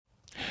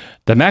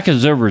The Mac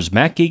Observer's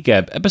Mac Geek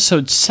Gab,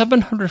 episode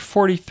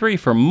 743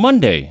 for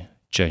Monday,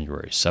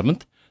 January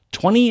 7th,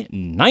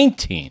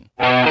 2019.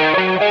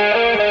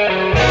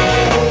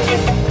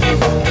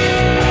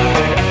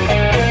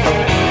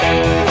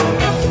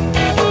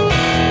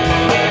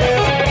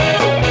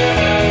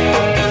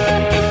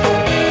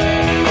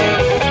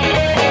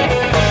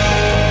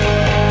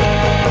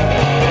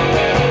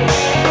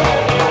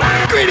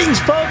 Greetings,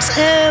 folks,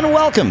 and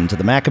welcome to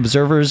the Mac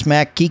Observer's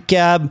Mac Geek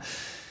Gab,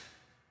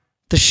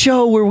 the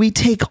show where we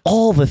take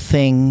all the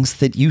things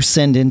that you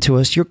send in to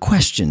us, your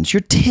questions,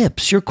 your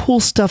tips, your cool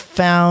stuff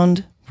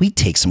found. We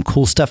take some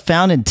cool stuff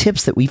found and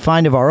tips that we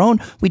find of our own.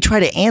 We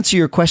try to answer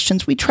your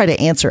questions. We try to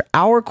answer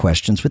our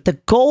questions, with the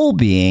goal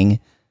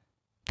being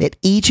that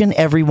each and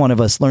every one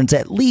of us learns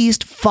at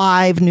least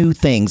 5 new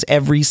things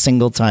every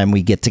single time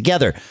we get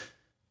together.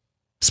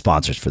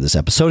 Sponsors for this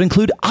episode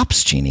include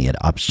OpsGenie at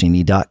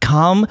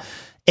opsgenie.com,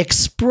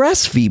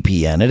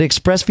 ExpressVPN at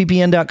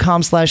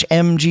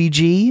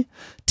expressvpn.com/MGG,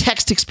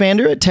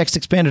 TextExpander at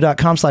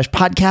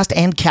textexpander.com/podcast,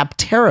 and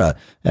Capterra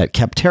at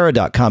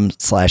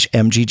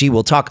capterra.com/MGG.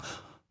 We'll talk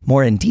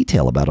more in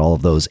detail about all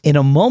of those in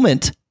a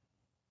moment.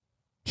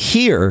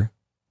 Here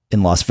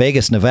in Las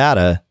Vegas,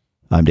 Nevada,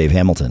 I'm Dave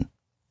Hamilton.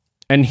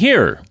 And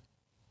here,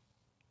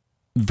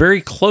 very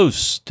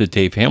close to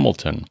Dave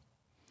Hamilton,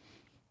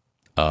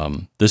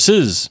 this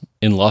is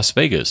in Las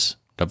Vegas,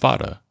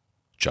 Nevada,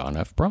 John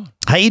F. Braun.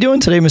 How you doing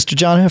today, Mr.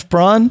 John F.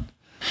 Braun?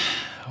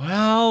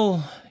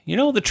 Well, you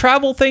know, the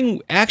travel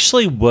thing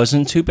actually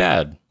wasn't too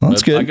bad.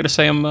 That's good. I got to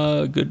say I'm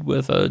good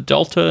with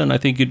Delta, and I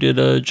think you did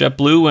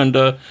JetBlue,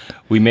 and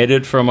we made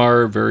it from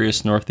our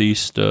various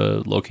Northeast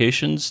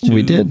locations to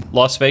We did.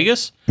 Las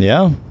Vegas.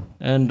 Yeah.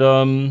 And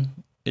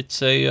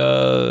it's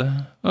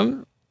I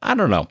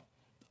don't know.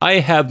 I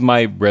have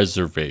my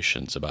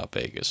reservations about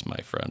Vegas, my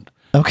friend.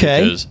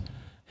 Okay. Because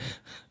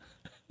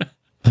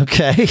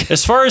Okay.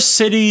 as far as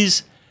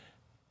cities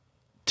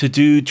to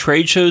do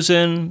trade shows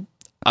in,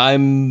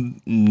 I'm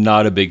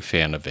not a big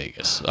fan of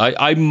Vegas.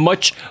 I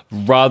much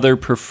rather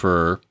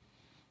prefer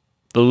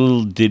the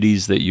little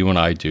ditties that you and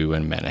I do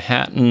in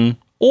Manhattan,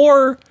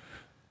 or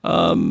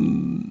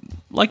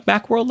like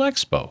Macworld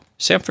Expo,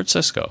 San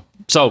Francisco.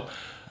 So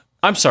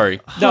I'm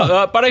sorry,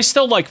 no, but I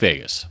still like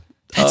Vegas.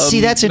 That's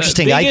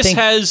interesting. Vegas I think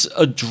has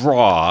a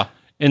draw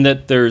in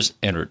that there's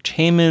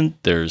entertainment,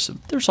 there's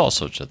all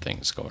sorts of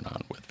things going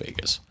on with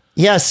Vegas.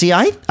 Yeah, see,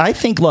 I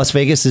think Las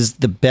Vegas is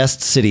the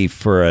best city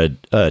for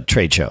a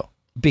trade show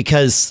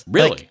because,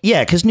 really,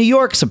 because New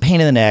York's a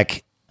pain in the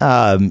neck.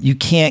 You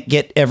can't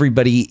get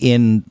everybody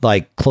in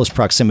like close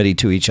proximity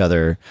to each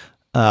other.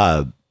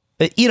 And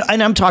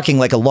I'm talking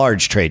like a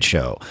large trade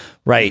show,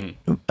 right?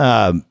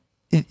 Mm-hmm.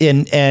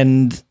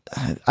 And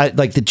I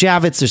like the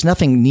Javits. There's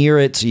nothing near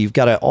it, so you've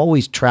got to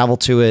always travel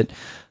to it.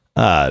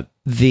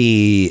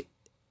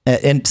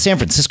 And San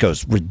Francisco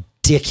is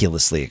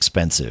ridiculously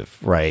expensive,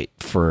 right?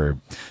 To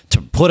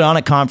put on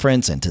a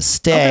conference and to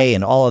stay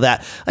and all of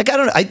that. Like, I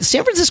don't know.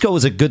 San Francisco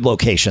was a good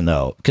location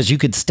though, because you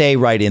could stay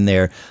right in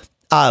there.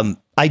 I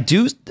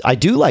do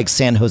like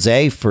San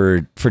Jose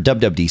for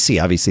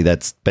WWDC. Obviously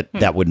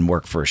that wouldn't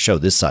work for a show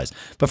this size,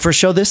 but for a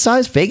show this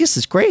size, Vegas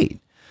is great,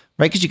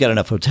 right? Because you got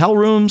enough hotel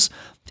rooms.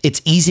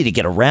 It's easy to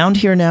get around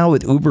here now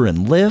with Uber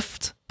and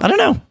Lyft. I don't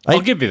know.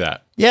 I'll give you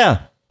that. Yeah.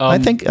 I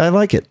think I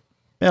like it.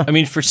 Yeah. I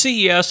mean, for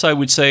CES, I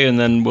would say, and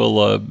then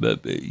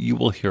you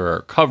will hear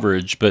our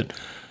coverage, but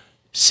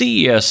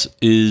CES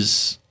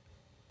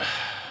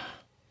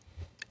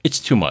it's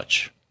too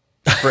much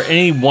for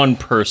any one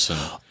person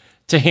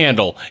to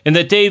handle. And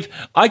that, Dave,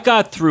 I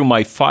got through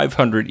my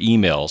 500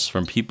 emails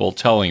from people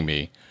telling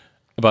me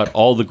about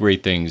all the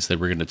great things they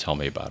were going to tell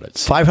me about it.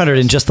 500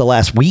 in just the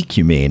last week,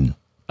 you mean?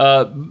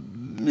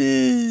 Something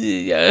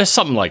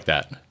like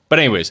that. But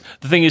anyways,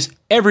 the thing is,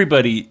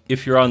 everybody,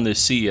 if you're on the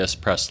CES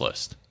press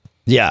list.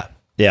 Yeah,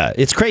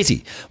 it's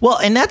crazy. Well,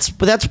 and that's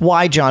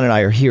why John and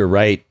I are here,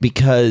 right?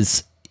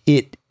 Because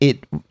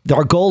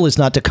our goal is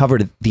not to cover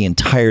the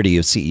entirety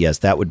of CES.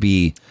 That would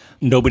be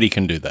nobody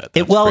can do that.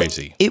 That's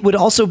crazy. It would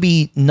also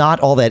be not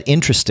all that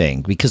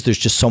interesting because there's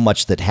just so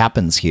much that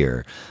happens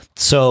here.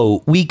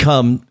 So we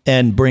come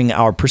and bring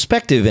our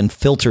perspective and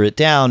filter it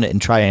down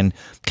and try and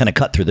kind of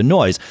cut through the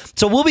noise.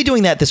 So we'll be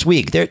doing that this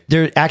week.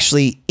 There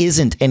actually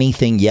isn't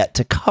anything yet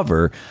to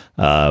cover.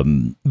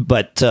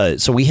 But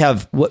so we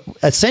have what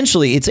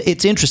essentially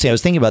it's interesting. I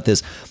was thinking about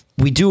this.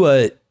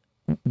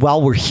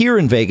 While we're here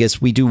in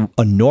Vegas, we do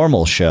a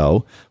normal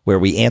show where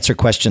we answer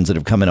questions that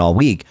have come in all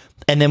week.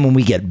 And then when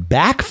we get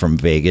back from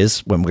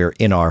Vegas, when we're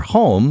in our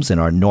homes, in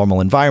our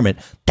normal environment,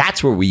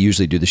 that's where we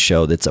usually do the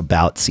show that's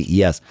about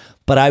CES.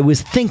 But I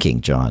was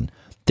thinking, John,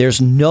 there's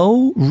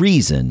no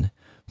reason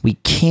we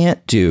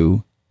can't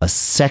do a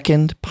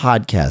second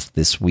podcast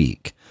this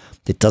week.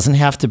 It doesn't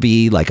have to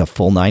be like a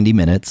full 90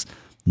 minutes.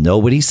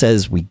 Nobody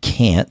says we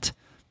can't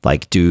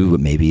do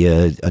maybe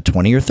a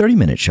 20 or 30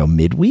 minute show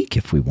midweek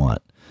if we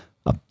want.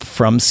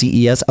 From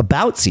CES,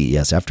 about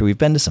CES, after we've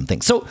been to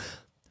something. So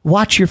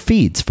watch your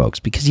feeds, folks,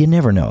 because you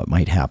never know. It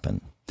might happen.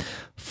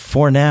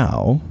 For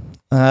now,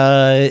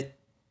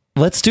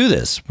 let's do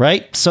this,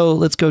 right? So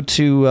let's go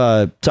to,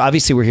 so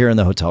obviously we're here in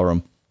the hotel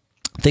room.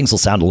 Things will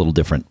sound a little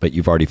different, but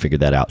you've already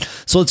figured that out.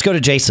 So let's go to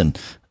Jason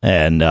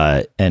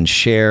and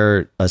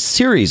share a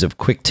series of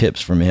quick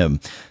tips from him.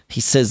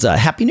 He says,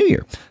 Happy New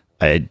Year.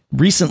 I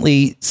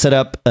recently set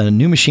up a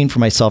new machine for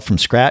myself from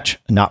scratch,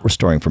 not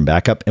restoring from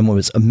backup, and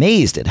was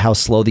amazed at how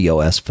slow the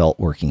OS felt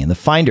working in the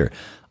Finder.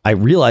 I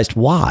realized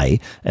why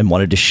and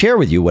wanted to share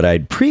with you what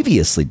I'd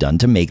previously done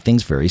to make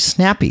things very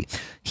snappy.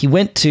 He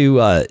went to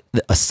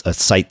a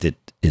site that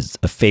is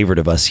a favorite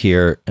of us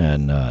here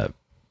and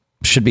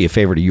should be a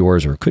favorite of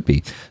yours, or it could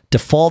be,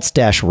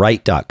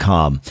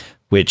 defaults-right.com,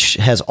 which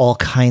has all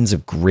kinds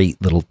of great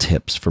little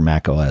tips for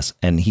macOS.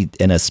 And he,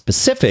 in a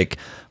specific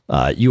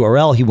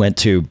URL he went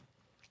to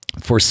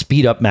for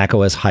speed up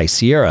macOS High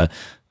Sierra,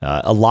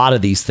 a lot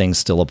of these things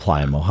still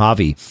apply in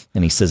Mojave.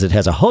 And he says it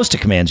has a host of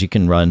commands you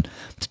can run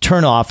to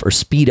turn off or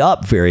speed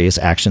up various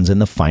actions in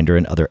the Finder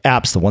and other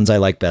apps. The ones I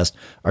like best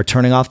are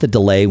turning off the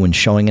delay when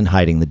showing and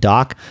hiding the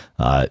dock,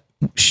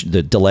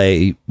 the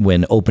delay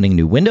when opening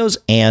new windows,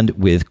 and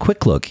with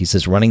Quick Look. He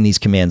says running these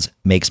commands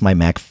makes my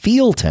Mac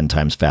feel 10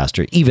 times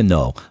faster, even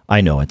though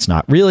I know it's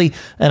not really,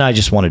 and I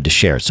just wanted to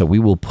share. So we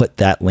will put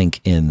that link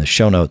in the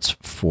show notes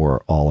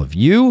for all of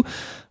you.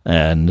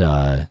 And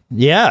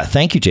yeah,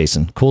 thank you,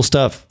 Jason. Cool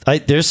stuff.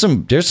 There's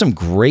some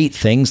great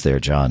things there,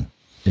 John.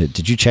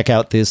 Did you check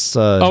out this?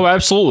 Oh,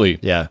 absolutely.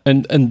 Yeah.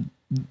 And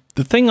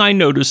the thing I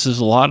notice is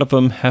a lot of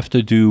them have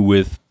to do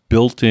with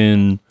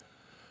built-in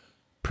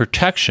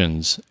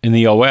protections in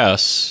the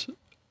OS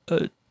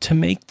to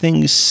make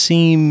things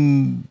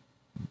seem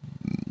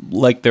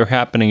like they're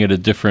happening at a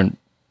different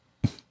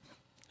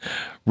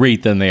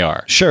rate than they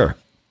are. Sure.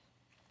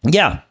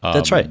 Yeah,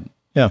 that's right.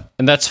 Yeah.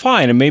 And that's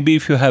fine. And maybe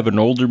if you have an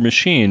older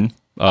machine,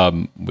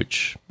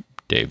 which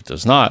Dave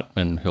does not,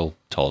 and he'll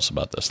tell us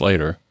about this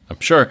later, I'm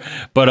sure.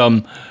 But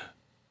a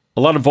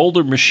lot of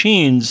older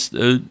machines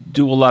do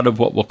a lot of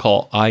what we'll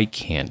call eye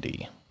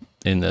candy,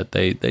 in that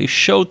they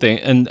show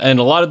things. And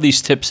a lot of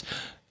these tips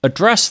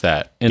address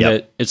that. In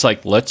that it's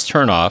like, let's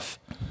turn off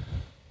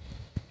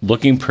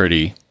looking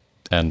pretty.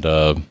 And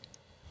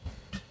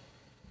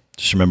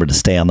just remember to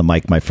stay on the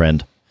mic, my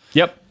friend.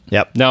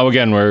 Yep. Now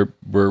again, we're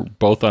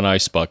both on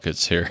ice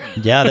buckets here.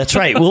 Yeah, that's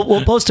right.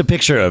 We'll post a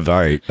picture of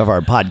our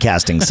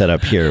podcasting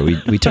setup here.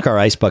 We took our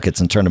ice buckets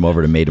and turned them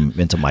over to made them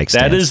into mic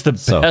stands. That is the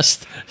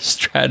best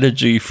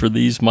strategy for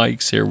these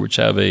mics here, which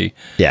have a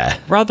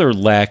rather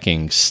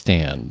lacking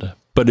stand,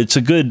 but it's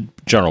a good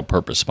general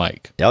purpose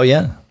mic. Oh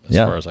yeah, as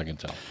far as I can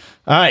tell.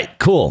 All right,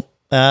 cool.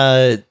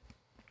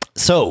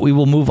 So we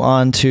will move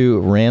on to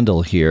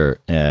Randall here,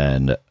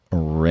 and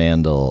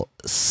Randall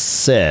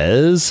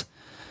says,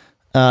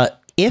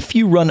 if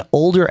you run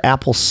older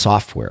Apple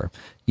software,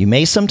 you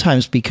may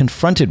sometimes be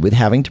confronted with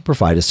having to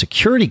provide a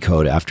security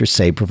code after,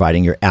 say,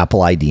 providing your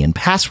Apple ID and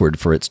password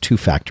for its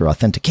two-factor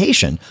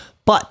authentication.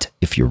 But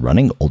if you're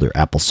running older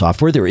Apple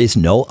software, there is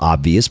no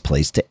obvious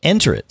place to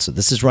enter it. So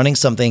this is running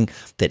something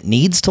that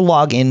needs to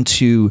log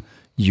into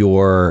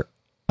your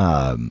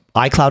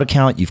iCloud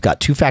account. You've got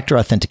two-factor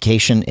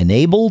authentication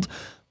enabled,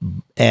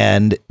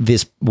 and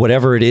this,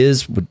 whatever it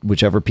is,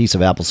 whichever piece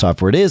of Apple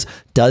software it is,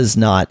 does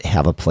not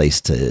have a place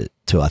to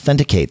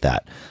authenticate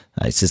that.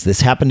 It says,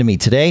 this happened to me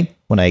today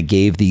when I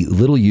gave the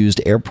little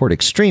used Airport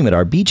Extreme at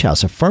our beach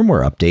house a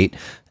firmware update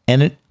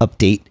and an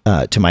update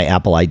to my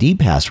Apple ID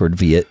password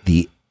via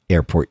the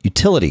airport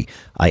utility.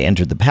 I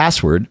entered the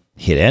password,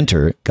 hit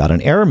enter, got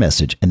an error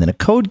message, and then a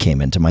code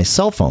came into my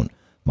cell phone,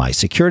 my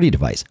security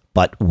device.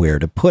 But where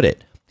to put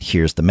it?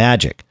 Here's the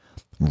magic.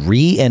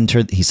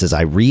 He says,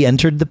 I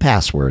re-entered the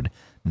password,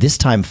 this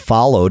time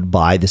followed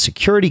by the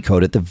security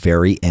code at the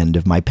very end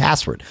of my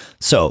password.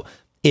 So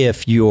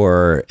if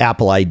your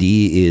Apple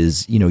ID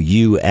is,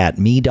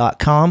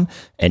 you@me.com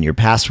and your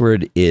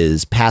password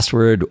is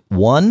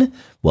password1,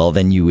 well,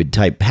 then you would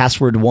type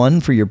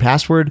password1 for your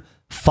password,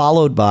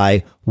 followed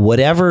by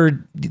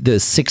whatever the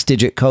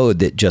 6-digit code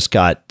that just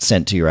got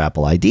sent to your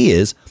Apple ID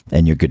is,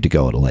 and you're good to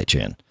go. It'll let you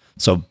in.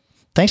 So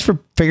thanks for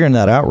figuring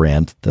that out,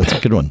 Rand. That's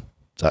a good one.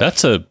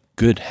 That's a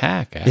good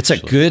hack, actually. It's a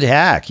good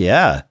hack.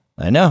 Yeah,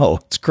 I know.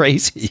 It's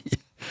crazy.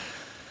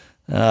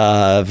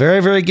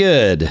 Very, very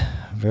good.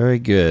 Very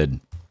good.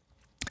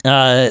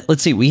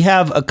 Let's see. We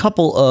have a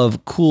couple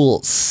of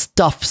cool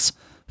stuffs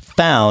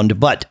found,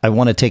 but I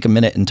want to take a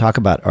minute and talk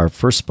about our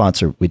first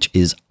sponsor, which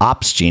is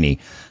OpsGenie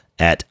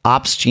at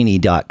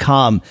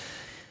opsgenie.com.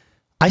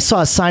 I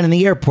saw a sign in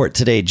the airport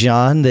today,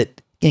 John,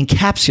 that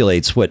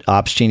encapsulates what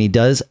OpsGenie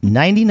does.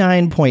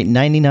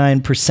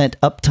 99.99%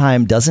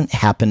 uptime doesn't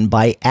happen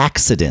by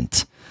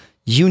accident.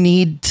 You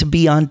need to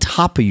be on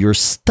top of your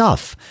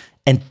stuff.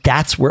 And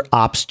that's where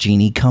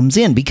OpsGenie comes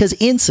in, because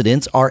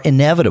incidents are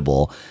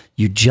inevitable.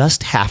 You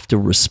just have to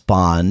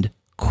respond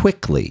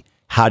quickly.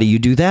 How do you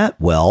do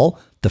that? Well,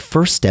 the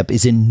first step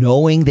is in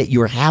knowing that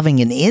you're having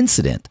an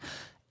incident.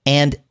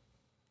 And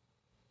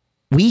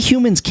we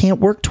humans can't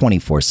work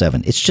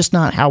 24/7. It's just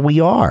not how we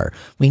are.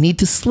 We need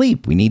to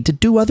sleep. We need to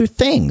do other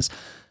things.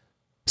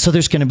 So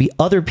there's going to be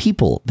other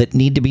people that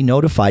need to be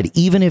notified,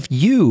 even if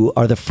you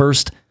are the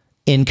first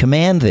in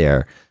command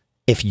there.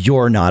 if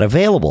you're not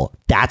available.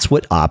 That's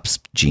what Ops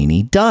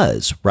Genie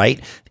does,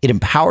 right? It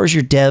empowers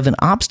your dev and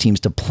ops teams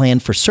to plan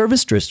for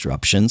service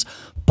disruptions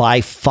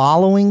by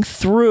following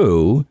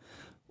through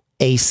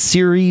a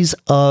series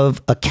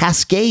of a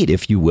cascade,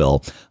 if you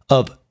will,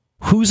 of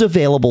who's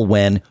available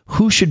when,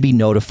 who should be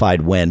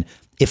notified when.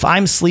 If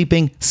I'm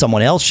sleeping,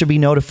 someone else should be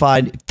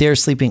notified. If they're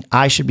sleeping,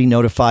 I should be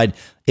notified.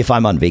 If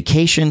I'm on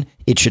vacation,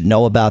 it should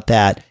know about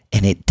that.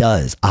 And it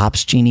does.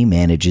 Ops Genie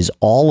manages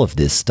all of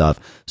this stuff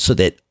so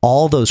that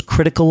all those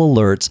critical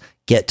alerts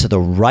get to the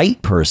right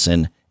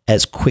person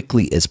as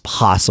quickly as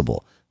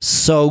possible.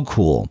 So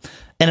cool.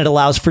 And it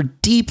allows for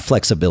deep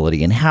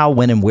flexibility in how,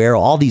 when, and where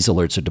all these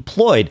alerts are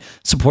deployed,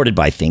 supported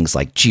by things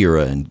like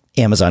Jira and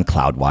Amazon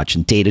CloudWatch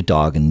and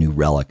Datadog and New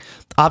Relic.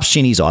 Ops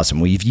Genie is awesome.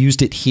 We've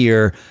used it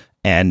here,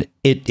 and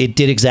it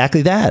did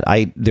exactly that.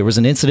 There was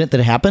an incident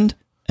that happened,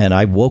 and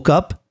I woke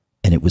up,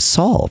 and it was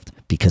solved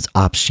because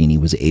Ops Genie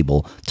was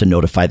able to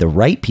notify the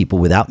right people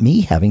without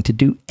me having to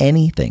do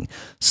anything.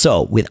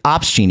 So with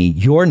Ops Genie,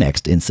 your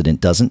next incident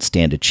doesn't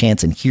stand a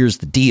chance. And here's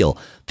the deal.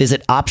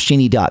 Visit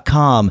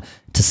opsgenie.com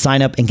to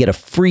sign up and get a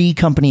free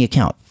company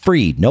account.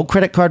 Free. No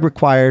credit card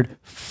required.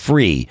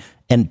 Free.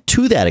 And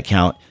to that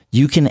account,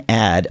 you can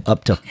add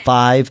up to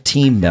 5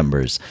 team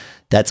members.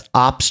 That's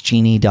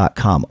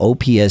opsgenie.com.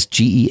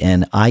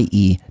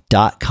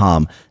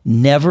 OPSGENIE.com.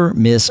 Never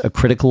miss a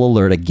critical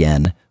alert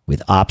again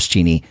with Ops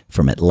Genie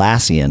from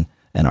Atlassian,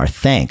 and our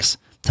thanks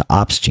to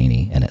Ops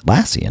Genie and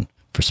Atlassian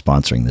for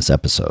sponsoring this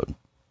episode.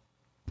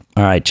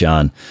 All right,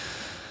 John.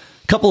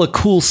 A couple of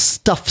cool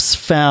stuffs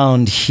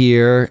found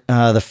here.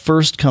 The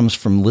first comes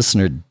from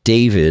listener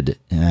David,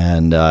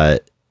 and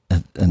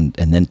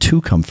then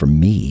 2 come from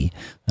me,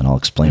 and I'll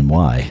explain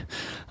why.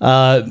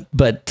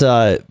 But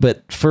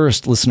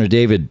first, listener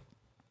David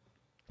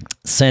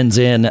sends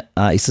in.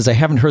 He says, "I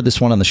haven't heard this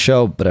one on the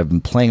show, but I've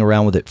been playing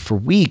around with it for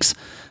weeks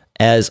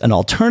as an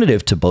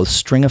alternative to both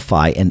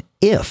Stringify and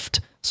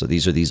IFT." So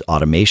these are these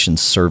automation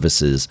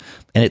services,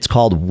 and it's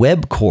called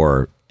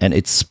WebCore, and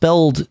it's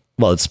spelled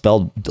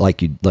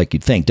like you'd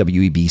think,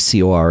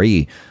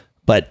 WEBCORE,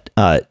 but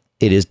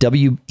it is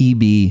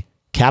WEB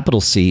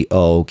capital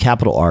CO,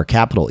 capital R,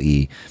 capital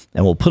E,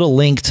 and we'll put a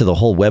link to the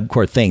whole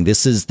WebCore thing.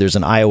 There's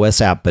an iOS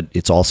app, but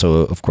it's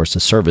also, of course, a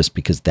service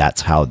because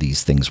that's how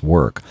these things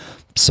work.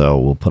 So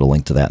we'll put a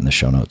link to that in the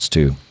show notes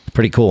too.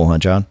 Pretty cool, huh,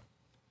 John?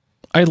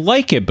 I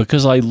like it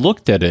because I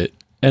looked at it,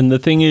 and the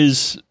thing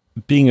is,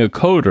 being a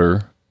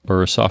coder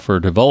or a software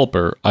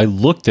developer, I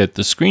looked at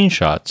the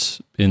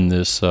screenshots in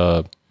this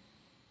in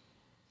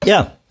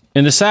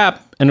this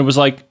app, and it was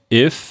like,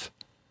 if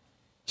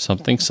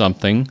something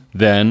something,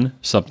 then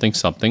something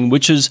something,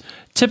 which is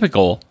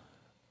typical.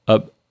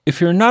 If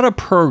you're not a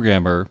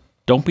programmer,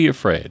 don't be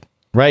afraid.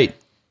 Right.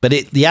 But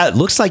it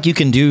looks like you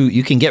can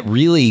get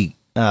really,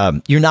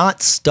 you're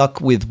not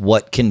stuck with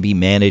what can be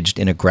managed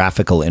in a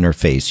graphical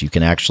interface. You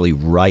can actually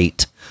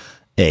write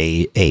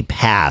a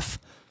path.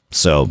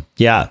 So,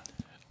 yeah.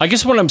 I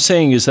guess what I'm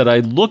saying is that I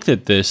looked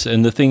at this,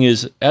 and the thing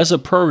is, as a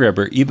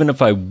programmer, even if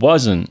I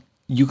wasn't,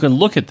 you can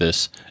look at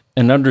this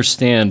and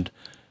understand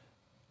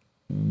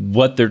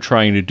what they're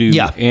trying to do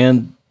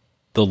and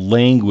the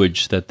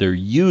language that they're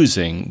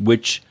using,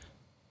 which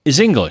is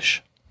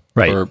English.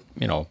 Right. Or,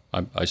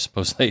 I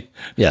suppose they...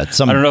 Yeah, I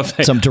don't know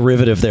if some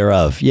derivative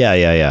thereof.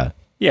 Yeah.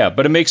 Yeah,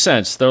 but it makes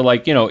sense. They're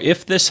like,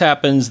 if this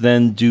happens,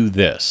 then do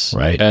this.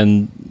 Right.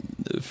 And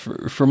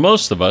for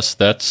most of us,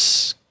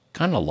 that's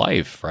kind of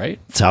life, right?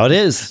 That's how it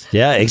is.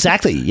 Yeah,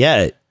 exactly.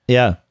 Yeah.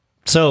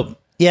 So,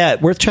 yeah,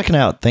 worth checking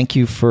out. Thank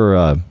you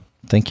for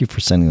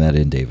sending that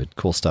in, David.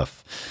 Cool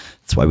stuff.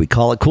 That's why we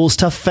call it Cool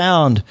Stuff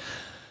Found.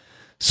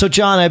 So,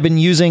 John, I've been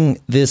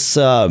using this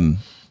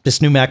this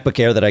new MacBook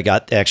Air that I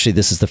got. Actually,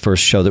 this is the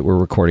first show that we're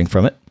recording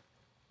from it,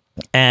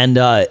 and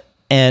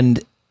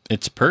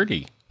it's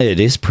pretty. It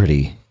is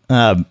pretty.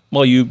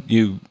 Well,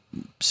 you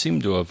seem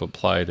to have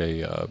applied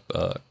a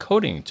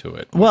coating to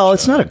it. Well,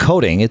 it's not a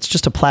coating; it's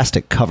just a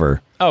plastic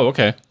cover. Oh,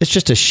 okay. It's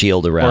just a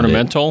shield around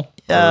ornamental.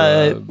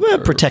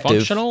 Protective.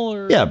 Functional?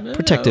 Or,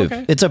 protective.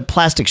 Okay. It's a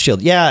plastic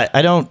shield. Yeah,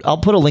 I'll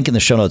put a link in the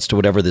show notes to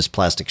whatever this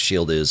plastic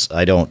shield is.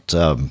 I don't,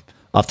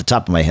 off the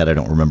top of my head, I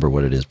don't remember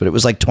what it is, but it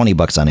was like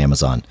 $20 on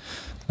Amazon.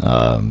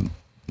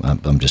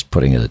 I'm just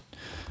putting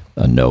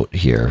a note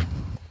here.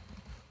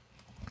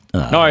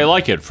 No, I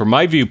like it. From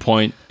my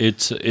viewpoint,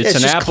 it's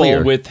an Apple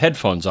clear with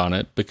headphones on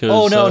it because.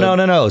 Oh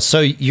no! So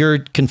you're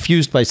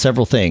confused by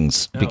several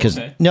things because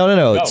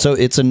no. So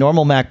it's a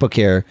normal MacBook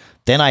Air.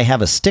 Then I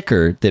have a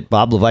sticker that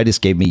Bob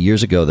Levitas gave me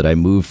years ago that I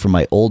moved from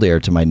my old Air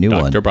to my new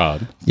one. Dr.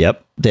 Bob.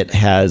 Yep, that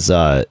has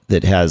a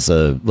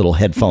little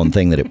headphone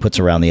thing that it puts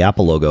around the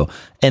Apple logo,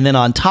 and then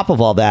on top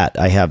of all that,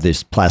 I have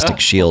this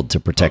plastic shield to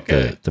protect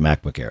the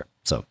MacBook Air.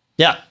 So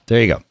yeah,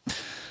 there you go.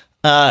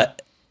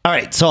 All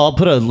right, so I'll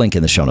put a link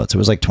in the show notes. It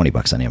was like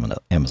 $20 on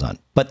Amazon.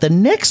 But the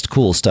next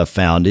cool stuff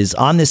found is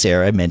on this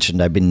Air. I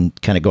mentioned I've been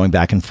kind of going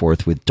back and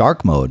forth with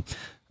dark mode,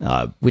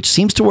 which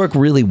seems to work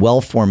really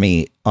well for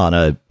me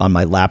on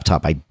my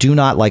laptop. I do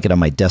not like it on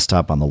my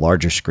desktop on the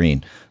larger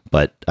screen,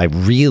 but I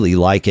really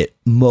like it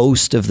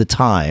most of the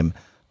time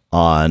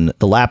on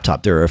the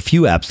laptop. There are a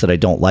few apps that I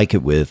don't like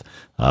it with.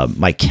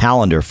 My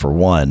calendar, for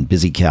one,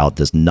 BusyCal,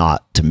 does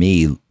not, to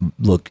me,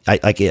 look.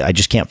 I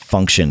just can't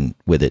function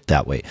with it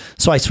that way.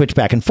 So I switch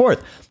back and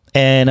forth,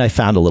 and I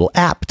found a little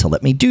app to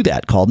let me do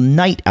that called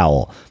Night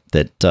Owl.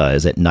 That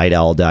is at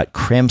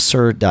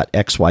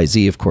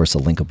nightowl.cramser.xyz. Of course, the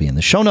link will be in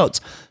the show notes,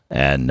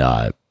 and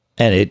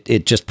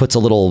it just puts a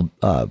little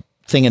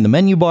thing in the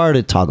menu bar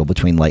to toggle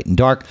between light and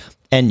dark,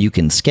 and you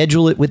can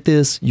schedule it with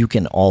this. You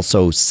can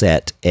also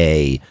set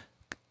a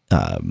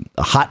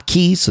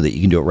hotkey so that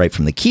you can do it right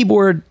from the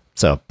keyboard.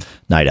 So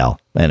Night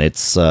Owl, and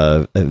it's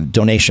a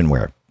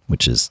donationware,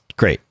 which is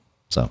great.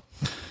 So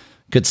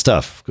good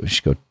stuff. You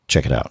should go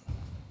check it out.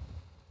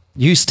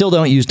 You still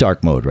don't use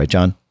dark mode, right,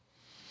 John?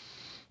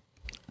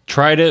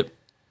 Tried it.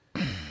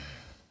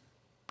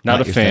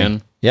 Not a fan.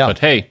 Thing. Yeah. But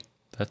hey,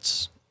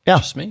 that's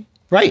just me.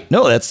 Right.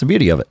 No, that's the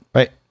beauty of it.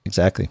 Right.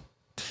 Exactly.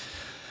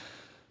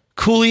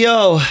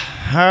 Coolio. All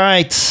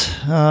right.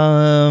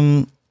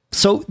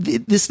 So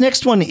this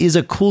next one is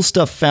a cool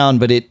stuff found,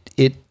 but it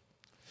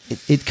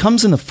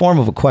comes in the form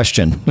of a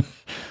question.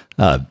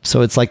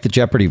 So it's like the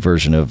Jeopardy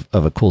version of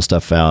a cool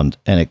stuff found,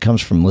 and it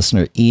comes from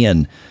listener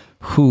Ian,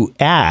 who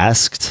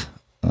asked,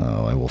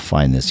 I will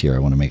find this here. I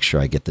want to make sure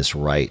I get this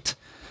right.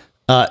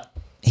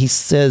 He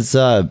says,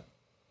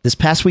 this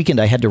past weekend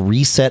I had to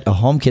reset a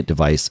HomeKit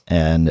device,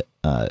 and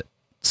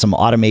some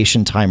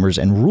automation timers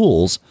and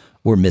rules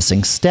were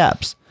missing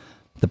steps.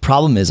 The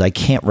problem is I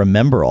can't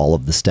remember all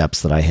of the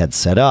steps that I had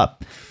set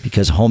up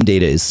because home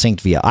data is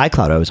synced via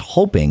iCloud. I was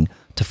hoping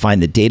to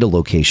find the data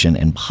location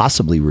and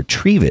possibly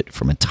retrieve it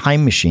from a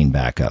time machine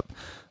backup.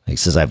 He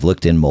says, I've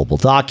looked in mobile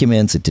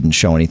documents. It didn't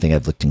show anything.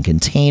 I've looked in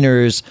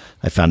containers.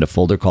 I found a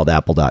folder called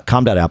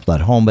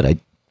apple.com.apple.home, but I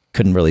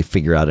couldn't really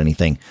figure out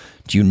anything.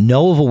 Do you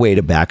know of a way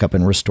to back up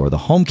and restore the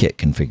HomeKit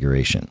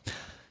configuration?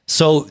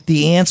 So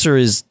the answer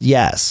is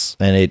yes,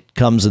 and it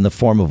comes in the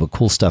form of a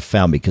cool stuff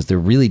found because there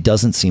really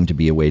doesn't seem to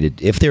be a way to,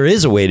 if there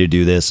is a way to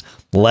do this,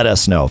 let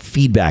us know.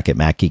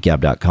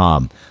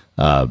 Feedback@macgeekgab.com.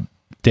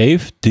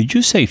 Dave, did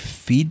you say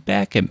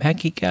feedback at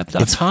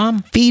macgeekgab.com?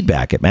 It's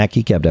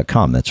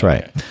feedback@macgeekgab.com. That's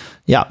right. Okay.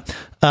 Yeah.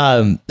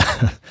 I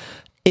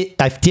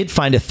did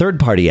find a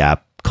third-party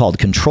app called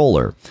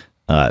Controller.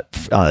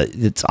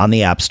 It's on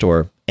the App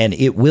Store, and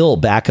it will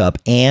back up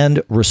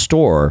and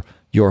restore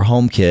your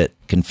HomeKit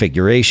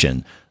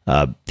configuration.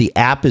 The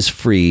app is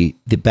free.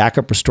 The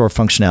backup restore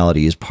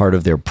functionality is part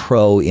of their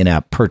Pro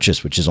in-app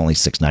purchase, which is only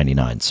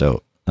 $6.99.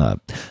 So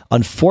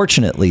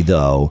unfortunately,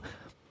 though,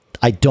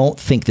 I don't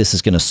think this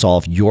is going to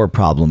solve your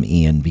problem,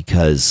 Ian,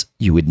 because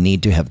you would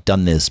need to have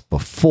done this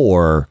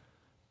before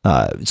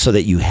so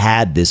that you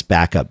had this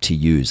backup to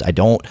use. I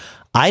don't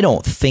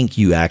think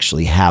you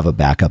actually have a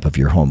backup of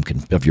your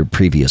your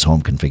previous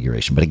home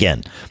configuration. But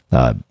again,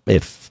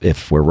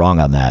 if we're wrong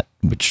on that,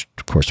 which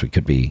of course we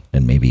could be,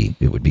 and maybe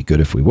it would be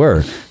good if we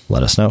were,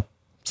 let us know.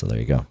 So there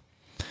you go.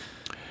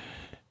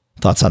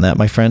 Thoughts on that,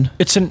 my friend?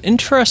 It's an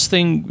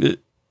interesting.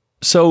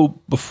 So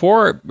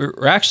before,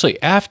 or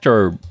actually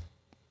after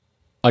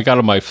I got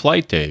on my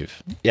flight,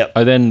 Dave. Yep.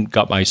 I then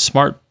got my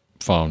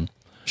smartphone.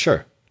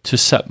 Sure. To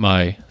set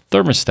my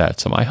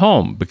thermostats in my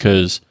home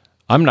because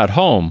I'm not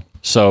home.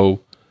 So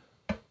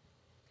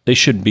they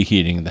shouldn't be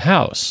heating the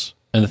house.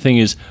 And the thing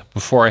is,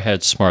 before I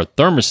had smart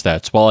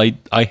thermostats, well,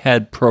 I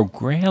had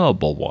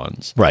programmable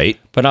ones. Right.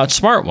 But not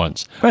smart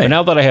ones. Right. But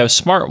now that I have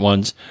smart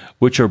ones,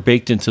 which are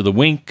baked into the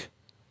Wink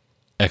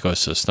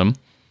ecosystem,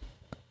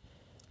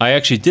 I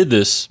actually did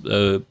this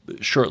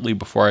shortly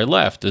before I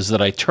left, is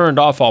that I turned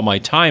off all my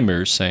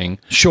timers saying,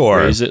 sure,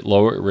 raise it,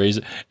 lower it, raise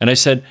it. And I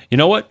said, you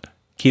know what?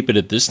 Keep it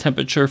at this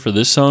temperature for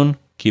this zone.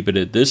 Keep it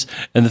at this.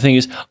 And the thing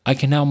is, I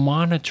can now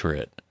monitor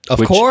it. Of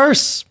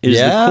course. Is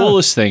the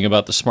coolest thing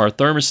about the smart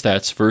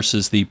thermostats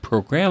versus the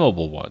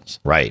programmable ones.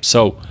 Right.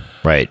 So,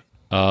 right.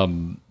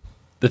 The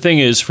thing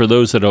is, for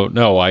those that don't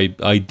know,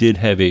 I did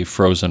have a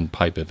frozen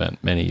pipe event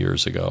many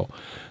years ago,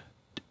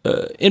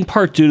 in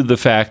part due to the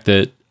fact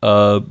that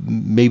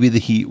maybe the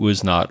heat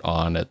was not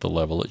on at the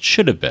level it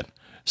should have been.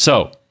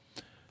 So,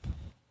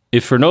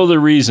 if for no other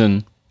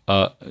reason,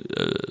 all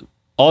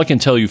I can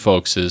tell you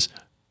folks is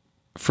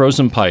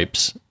frozen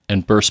pipes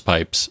and burst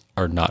pipes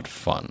are not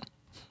fun.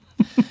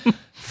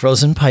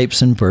 Frozen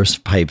pipes and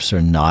burst pipes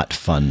are not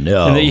fun.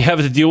 No. And then you have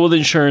to deal with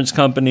insurance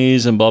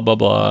companies and blah, blah,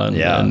 blah,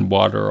 and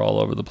water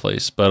all over the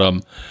place.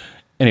 But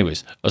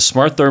anyways, a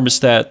smart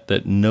thermostat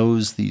that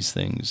knows these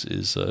things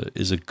is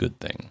a good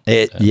thing.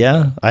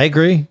 I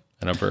agree.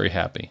 And I'm very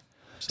happy.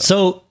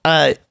 So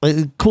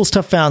cool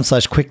stuff found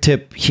 / quick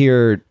tip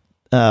here.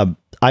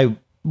 I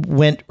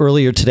went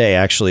earlier today,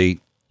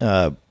 actually,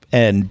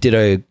 and did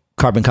a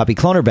carbon copy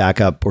cloner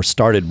backup, or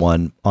started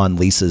one on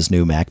Lisa's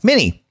new Mac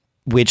Mini,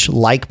 which,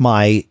 like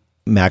my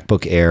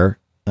MacBook Air,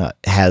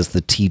 has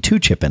the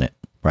T2 chip in it,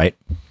 right?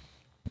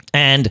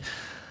 And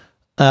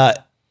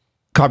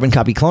Carbon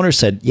Copy Cloner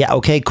said, yeah,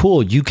 okay,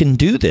 cool, you can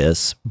do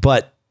this,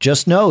 but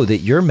just know that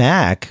your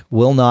Mac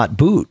will not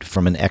boot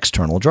from an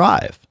external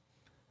drive.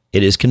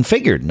 It is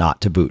configured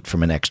not to boot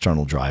from an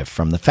external drive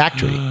from the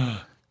factory.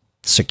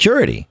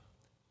 Security.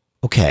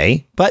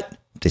 Okay, but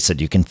they said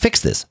you can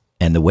fix this.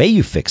 And the way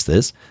you fix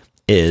this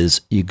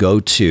is you go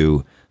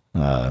to,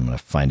 I'm going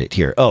to find it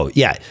here. Oh,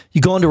 yeah.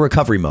 You go into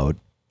recovery mode,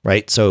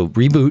 right? So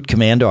reboot,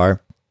 Command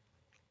R.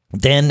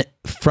 Then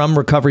from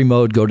recovery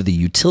mode, go to the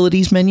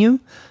utilities menu.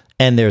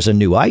 And there's a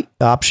new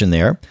option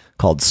there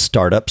called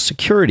Startup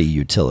Security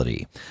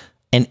Utility.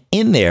 And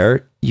in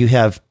there, you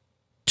have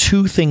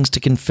two things to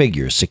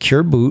configure,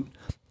 secure boot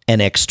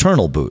and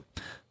external boot.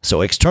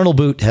 So external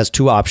boot has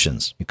two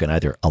options. You can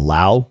either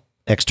allow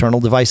external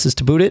devices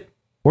to boot it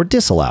or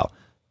disallow.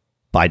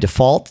 By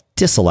default,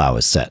 disallow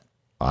is set.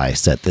 I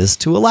set this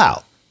to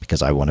allow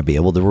because I want to be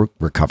able to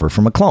recover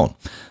from a clone.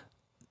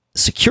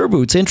 Secure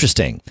boot's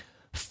interesting.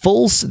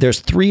 There's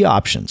three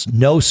options.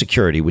 No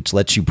security, which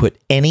lets you put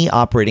any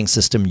operating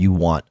system you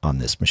want on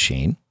this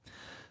machine.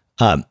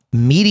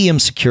 Medium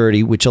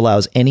security, which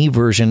allows any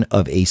version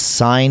of a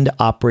signed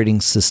operating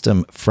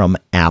system from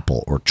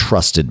Apple or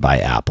trusted by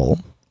Apple.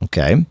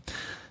 Okay.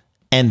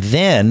 And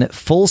then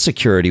full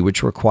security,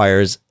 which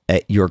requires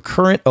your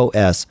current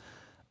OS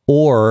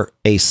or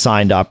a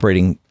signed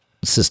operating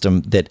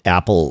system that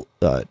Apple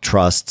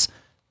trusts.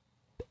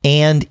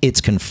 And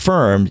it's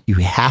confirmed you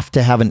have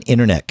to have an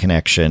internet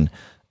connection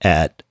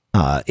at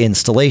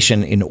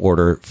installation in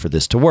order for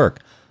this to work.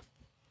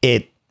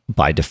 It,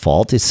 by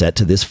default, is set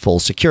to this full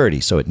security.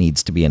 So it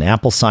needs to be an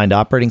Apple signed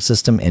operating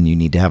system and you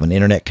need to have an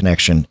internet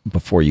connection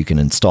before you can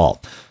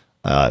install.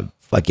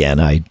 Again,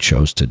 I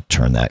chose to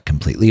turn that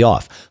completely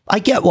off. I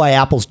get why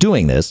Apple's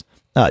doing this.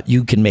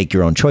 You can make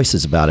your own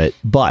choices about it,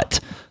 but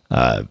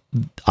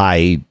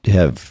I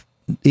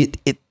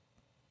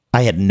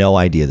had no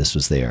idea this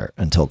was there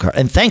until,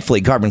 and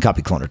thankfully Carbon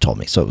Copy Cloner told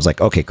me. So it was like,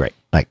 okay, great.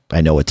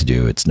 I know what to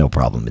do. It's no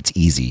problem. It's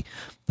easy.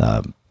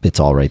 It's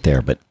all right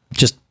there, but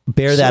just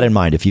bear that in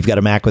mind. If you've got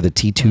a Mac with a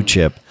T2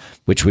 chip,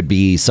 which would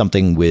be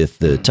something with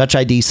the Touch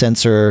ID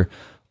sensor,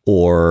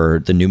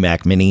 or the new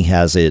Mac Mini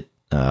has it,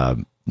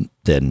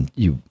 then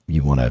you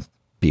want to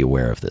be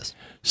aware of this.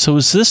 So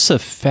is this a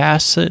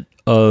facet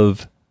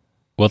of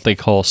what they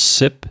call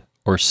SIP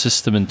or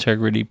System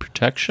Integrity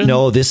Protection?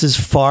 No, this is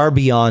far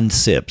beyond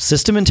SIP.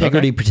 System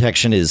Integrity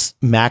Protection is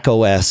Mac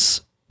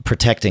OS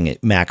protecting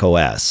it, Mac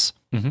OS.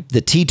 Mm-hmm.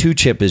 The T2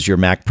 chip is your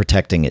Mac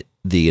protecting it,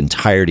 the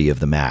entirety of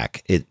the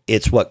Mac.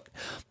 It's what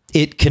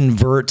it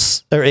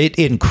converts, or it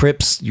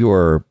encrypts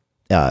your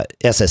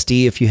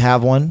SSD if you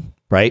have one,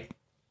 right?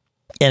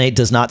 And it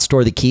does not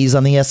store the keys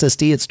on the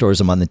SSD. It stores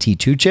them on the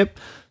T2 chip.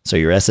 So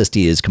your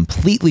SSD is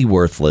completely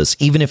worthless.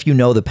 Even if you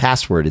know the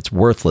password, it's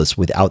worthless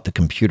without the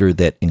computer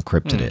that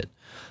encrypted it.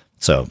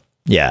 So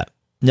yeah,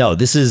 no,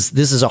 this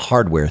is a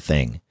hardware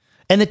thing.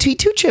 And the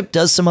T2 chip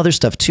does some other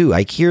stuff too.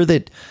 I hear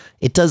that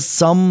it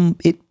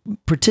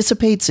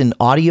participates in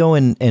audio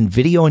and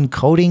video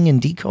encoding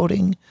and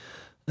decoding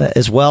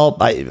as well.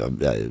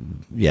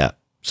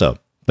 So,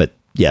 but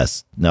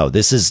yes, no,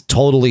 this is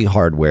totally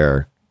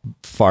hardware,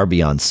 far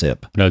beyond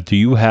SIP. Now, do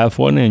you have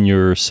one in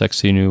your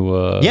sexy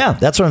new? Yeah,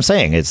 that's what I'm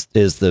saying. Is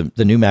the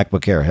new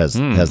MacBook Air has the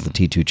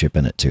T2 chip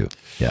in it too?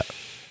 Yeah.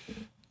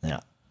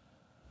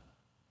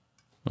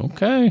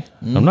 Okay,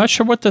 I'm not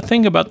sure what to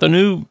think about the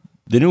new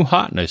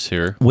hotness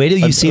here. Wait till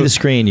you see the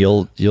screen.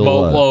 You'll.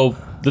 Well,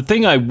 the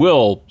thing I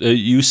will.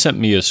 You sent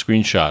me a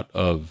screenshot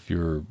of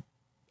your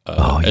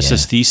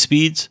SSD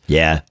speeds.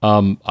 Yeah.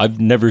 I've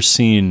never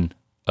seen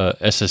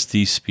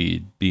SSD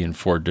speed be in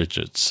 4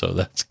 digits, so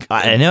that's good.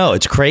 I know,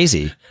 it's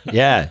crazy.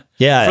 Yeah.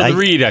 For the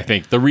read, I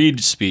think the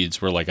read speeds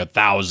were like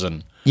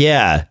 1,000.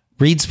 Yeah,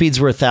 read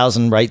speeds were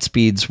 1,000. Write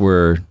speeds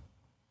were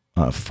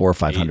 400 or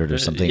 500 or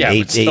something. Yeah,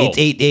 eight.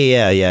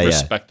 Yeah.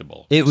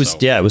 Respectable. It was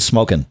it was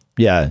smoking.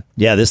 Yeah.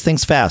 This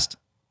thing's fast,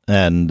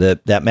 and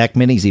that Mac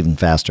Mini's even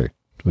faster,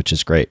 which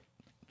is great.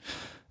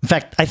 In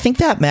fact, I think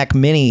that Mac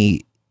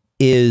Mini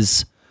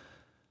is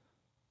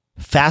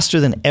faster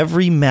than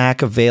every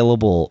Mac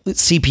available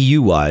CPU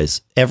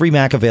wise, every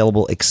Mac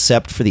available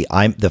except for the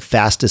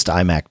fastest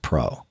iMac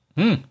Pro.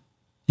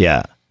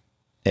 Yeah.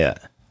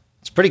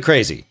 It's pretty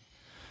crazy.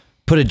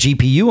 Put a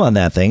GPU on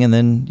that thing and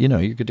then,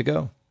 you're good to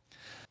go.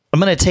 I'm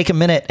going to take a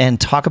minute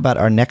and talk about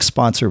our next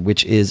sponsor,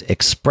 which is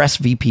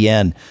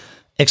ExpressVPN.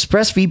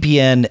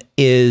 ExpressVPN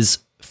is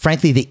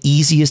frankly the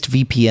easiest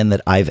VPN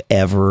that I've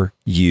ever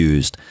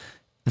used.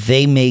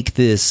 They make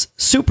this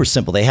super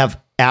simple. They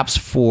have apps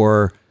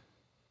for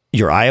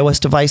your iOS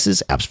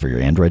devices, apps for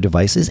your Android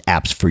devices,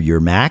 apps for your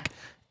Mac.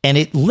 And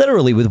it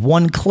literally, with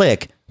one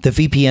click, the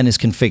VPN is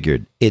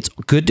configured. It's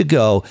good to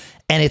go.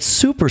 And it's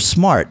super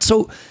smart.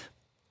 So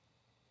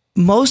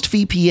most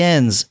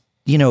VPNs,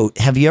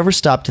 have you ever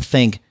stopped to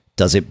think,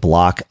 does it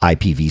block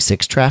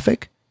IPv6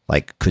 traffic?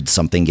 Like, could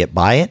something get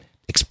by it?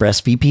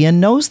 ExpressVPN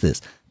knows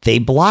this. They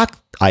block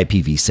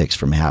IPv6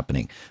 from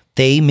happening.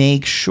 They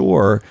make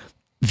sure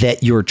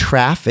that your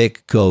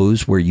traffic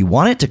goes where you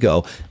want it to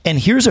go. And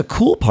here's a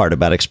cool part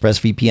about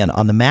ExpressVPN.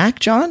 On the Mac,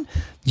 John,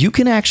 you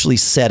can actually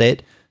set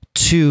it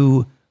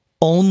to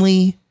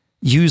only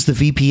use the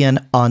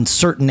VPN on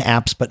certain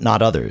apps, but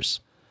not others.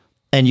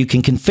 and you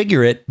can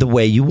configure it the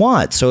way you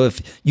want. So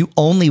if you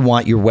only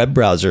want your web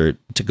browser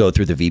to go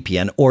through the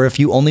VPN, or if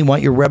you only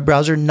want your web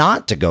browser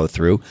not to go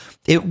through,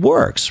 it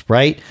works,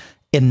 right?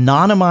 It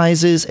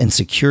anonymizes and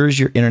secures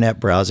your internet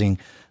browsing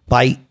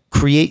by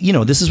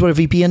this is what a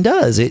VPN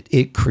does.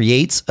 It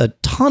creates a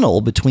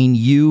tunnel between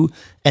you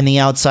and the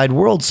outside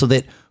world so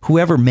that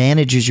whoever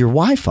manages your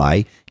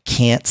Wi-Fi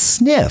can't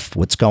sniff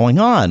what's going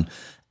on.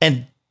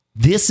 And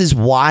this is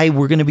why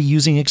we're going to be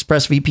using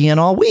ExpressVPN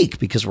all week,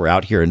 because we're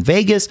out here in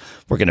Vegas.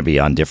 We're going to be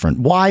on different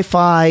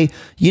Wi-Fi.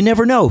 You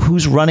never know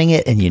who's running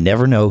it and you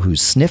never know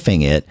who's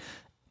sniffing it.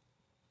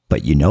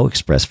 But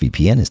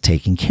ExpressVPN is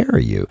taking care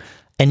of you.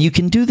 And you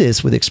can do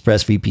this with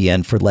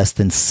ExpressVPN for less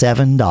than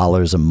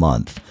 $7 a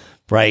month,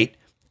 right?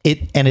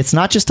 And it's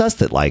not just us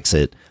that likes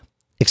it.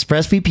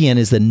 ExpressVPN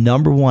is the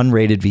 #1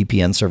 rated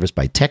VPN service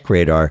by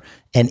TechRadar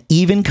and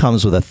even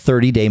comes with a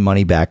 30-day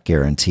money-back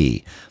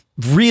guarantee.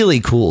 Really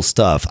cool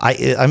stuff.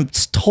 I'm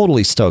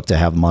totally stoked to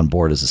have them on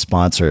board as a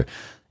sponsor.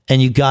 And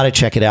you got to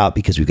check it out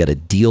because we've got a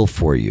deal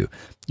for you.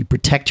 You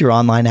protect your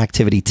online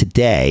activity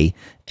today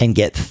and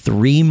get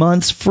 3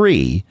 months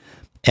free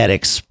at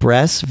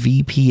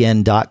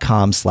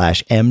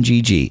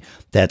expressvpn.com/MGG.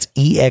 That's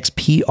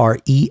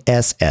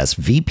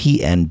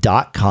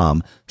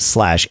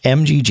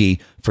expressvpn.com/MGG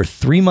for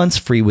 3 months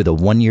free with a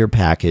 1-year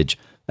package.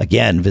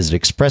 Again,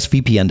 visit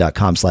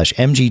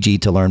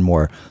expressvpn.com/MGG to learn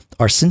more.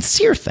 Our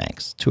sincere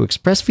thanks to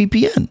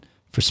ExpressVPN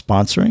for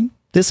sponsoring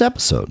this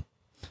episode.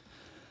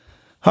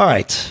 All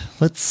right,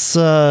 let's.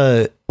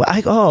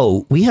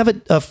 We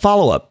have a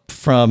follow-up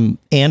from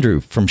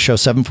Andrew from show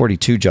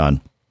 742,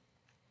 John.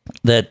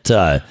 That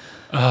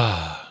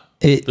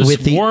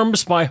this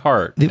warms my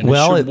heart. It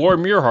should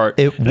warm your heart.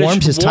 It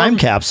warms his time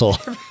capsule.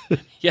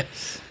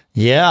 Yes.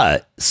 Yeah.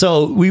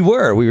 So we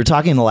were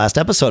talking in the last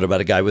episode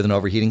about a guy with an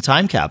overheating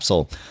time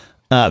capsule.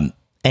 And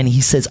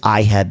he says,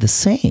 I had the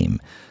same.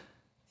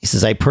 He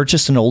says, I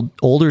purchased an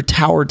older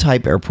tower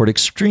type Airport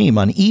Extreme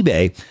on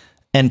eBay,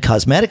 and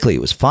cosmetically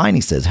it was fine. He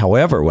says,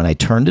 however, when I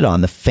turned it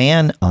on, the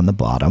fan on the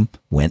bottom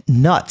went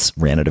nuts,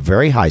 ran at a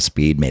very high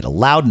speed, made a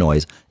loud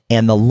noise,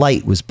 and the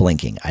light was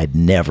blinking. I had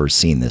never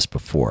seen this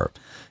before.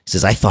 He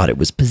says, I thought it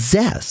was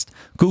possessed.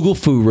 Google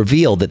Foo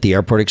revealed that the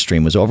Airport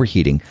Extreme was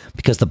overheating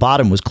because the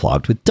bottom was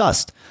clogged with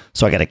dust.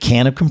 So I got a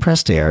can of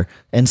compressed air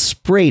and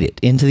sprayed it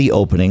into the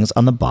openings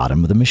on the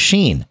bottom of the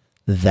machine.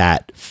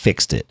 That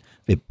fixed it.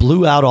 It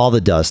blew out all the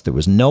dust. There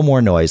was no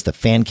more noise. The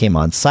fan came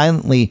on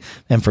silently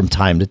and from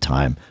time to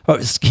time,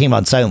 and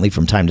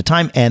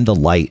the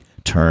light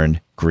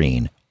turned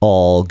green.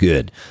 All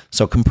good.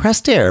 So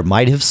compressed air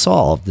might have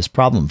solved this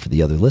problem for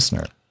the other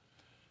listener.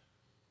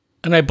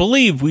 And I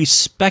believe we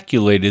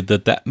speculated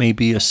that may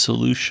be a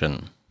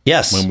solution.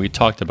 Yes. When we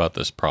talked about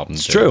this problem.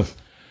 It's true.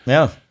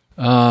 Yeah.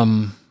 I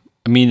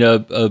mean,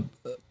 a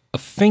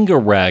finger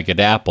rag at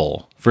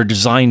Apple for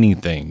designing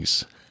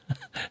things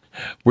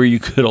where you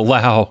could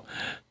allow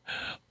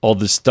all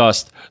this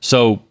dust.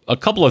 So a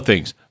couple of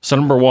things. So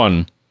number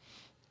one,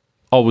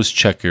 always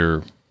check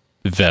your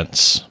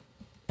vents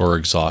or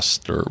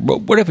exhaust or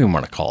whatever you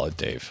want to call it,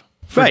 Dave,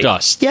 for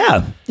dust.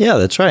 Yeah. Yeah,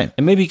 that's right.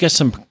 And maybe get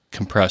some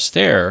compressed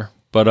air.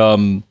 But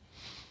and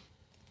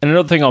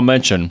another thing I'll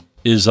mention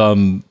is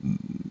in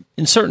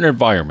certain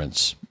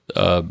environments,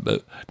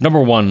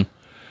 number one,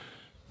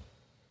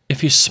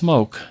 if you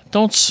smoke,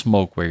 don't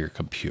smoke where your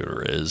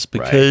computer is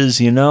because,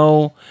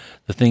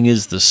 the thing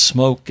is the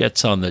smoke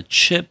gets on the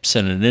chips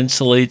and it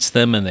insulates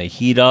them and they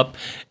heat up,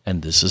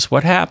 and this is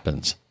what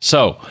happens.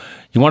 So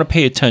you want to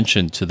pay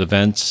attention to the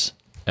vents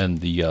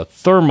and the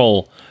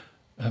thermal.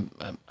 I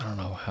don't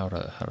know how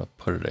to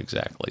put it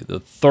exactly.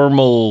 The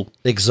thermal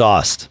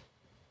exhaust.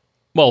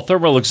 Well,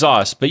 thermal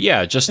exhaust, but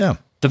the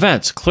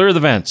vents. Clear the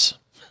vents.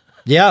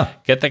 Yeah.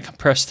 Get that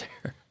compressed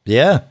air.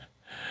 Yeah.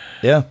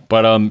 Yeah.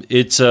 But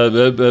it's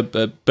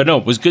but no,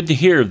 it was good to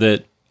hear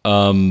that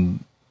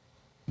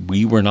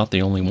we were not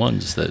the only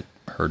ones that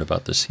heard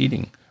about this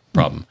heating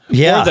problem.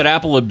 Yeah. Or that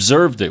Apple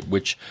observed it,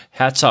 which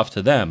hats off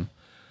to them.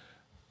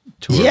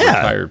 To a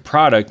retired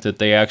product that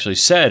they actually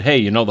said,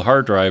 hey, the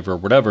hard drive or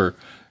whatever,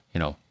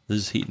 this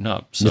is heating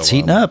up. So, it's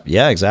heating up.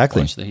 Yeah,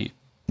 exactly. Watch the heat.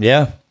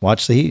 Yeah,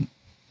 watch the heat.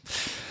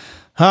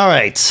 All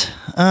right.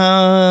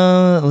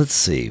 Let's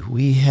see.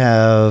 We've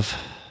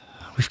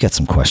got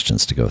some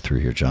questions to go through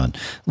here, John.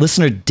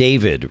 Listener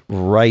David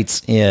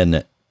writes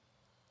in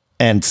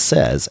and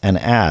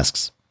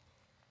asks,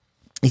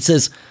 he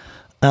says,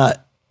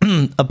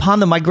 upon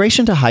the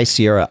migration to High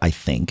Sierra, I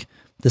think,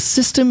 the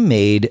system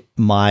made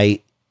my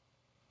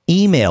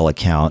email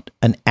account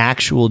an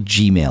actual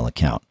Gmail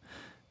account.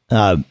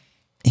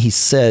 He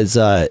says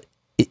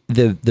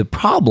the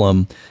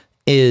problem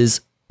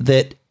is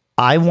that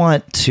I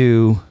want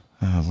to.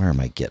 Where am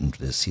I getting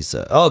this? He's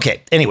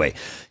okay. Anyway,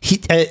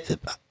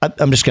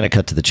 I'm just going to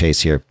cut to the chase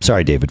here.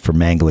 Sorry, David, for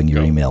mangling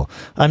your email.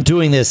 I'm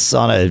doing this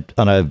on a.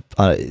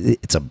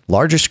 It's a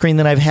larger screen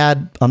than I've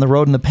had on the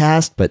road in the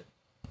past, but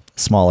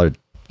smaller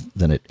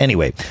than it.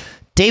 Anyway,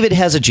 David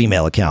has a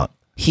Gmail account.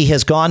 He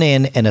has gone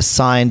in and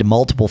assigned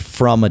multiple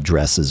from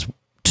addresses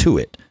to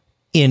it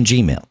in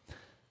Gmail.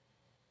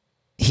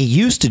 he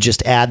used to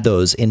just add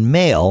those in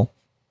mail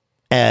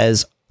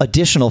as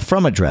additional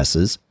from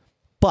addresses,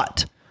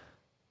 but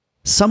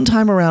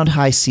sometime around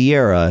High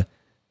Sierra,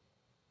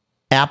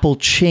 Apple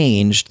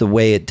changed the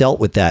way it dealt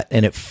with that,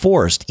 and it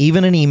forced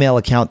even an email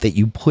account that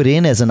you put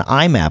in as an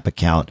IMAP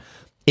account,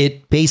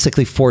 it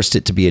basically forced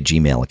it to be a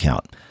Gmail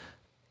account,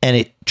 and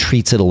it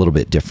treats it a little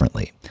bit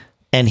differently.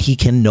 And he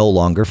can no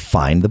longer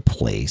find the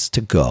place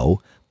to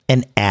go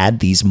and add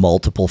these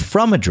multiple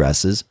from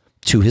addresses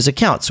to his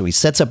account. So he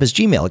sets up his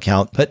Gmail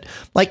account, but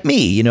like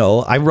me,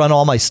 I run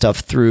all my stuff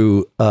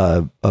through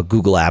a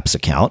Google Apps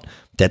account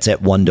that's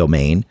at one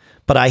domain,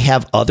 but I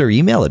have other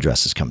email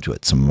addresses come to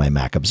it. Some of my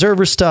Mac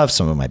Observer stuff,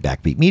 some of my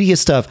Backbeat Media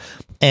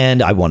stuff,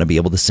 and I want to be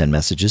able to send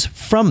messages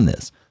from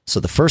this. So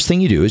the first thing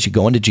you do is you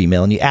go into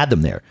Gmail and you add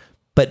them there.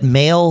 But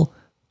Mail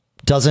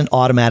doesn't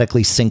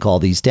automatically sync all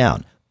these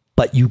down,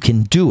 but you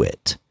can do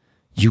it.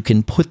 You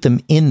can put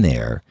them in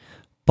there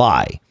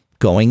by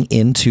going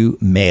into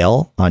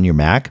Mail on your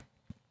Mac,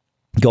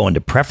 go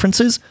into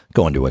Preferences,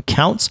 go into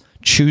Accounts,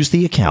 choose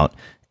the account,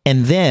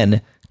 and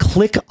then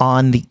click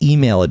on the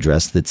email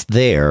address that's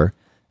there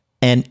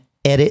and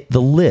edit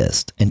the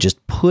list and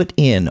just put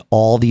in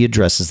all the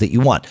addresses that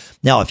you want.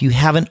 Now, if you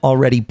haven't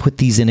already put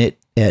these in it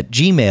at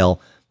Gmail,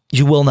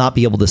 you will not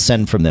be able to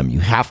send from them.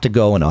 You have to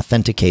go and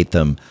authenticate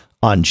them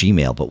on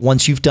Gmail. But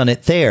once you've done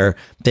it there,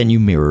 then you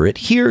mirror it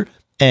here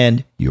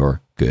and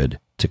you're good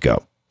to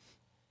go,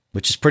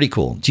 which is pretty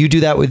cool. Do you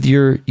do that with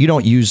you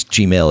don't use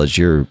Gmail as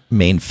your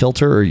main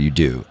filter, or you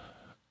do?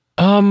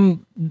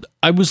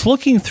 I was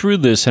looking through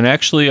this, and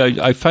actually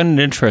I find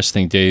it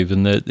interesting, Dave,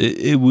 in that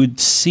it would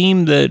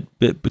seem that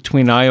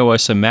between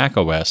iOS and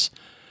macOS,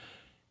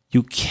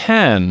 you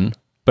can,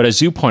 but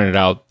as you pointed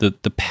out, the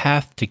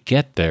path to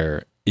get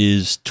there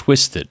is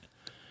twisted.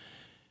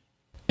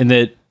 And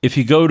that if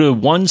you go to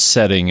one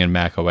setting in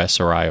macOS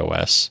or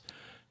iOS,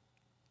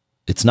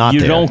 it's not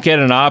you there. don't get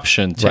an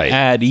option to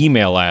add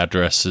email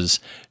addresses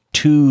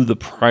to the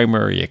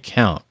primary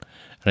account.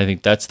 And I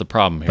think that's the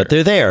problem here. But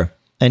they're there,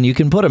 and you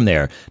can put them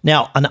there.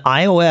 Now, on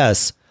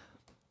iOS,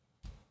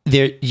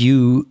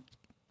 you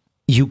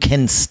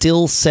can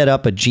still set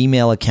up a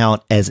Gmail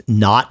account as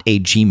not a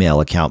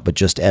Gmail account, but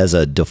just as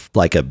a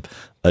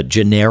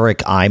generic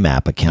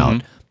IMAP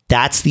account. Mm-hmm.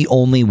 That's the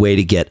only way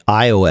to get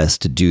iOS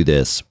to do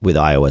this with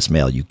iOS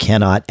Mail. You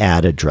cannot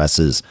add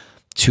addresses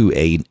to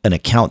an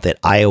account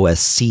that iOS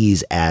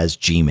sees as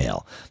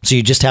Gmail. So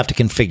you just have to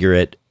configure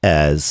it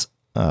as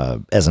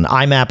an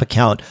IMAP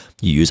account.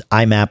 You use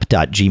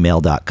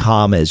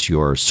imap.gmail.com as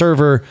your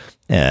server,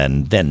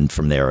 and then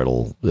from there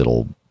it'll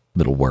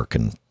work,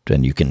 and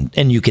you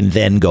can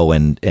then go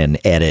and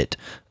edit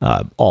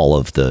all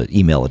of the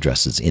email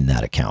addresses in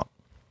that account.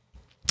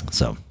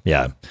 So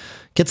yeah,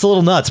 gets a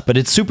little nuts, but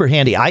it's super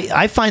handy.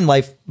 I find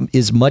life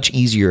is much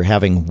easier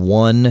having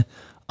one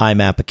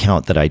IMAP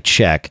account that I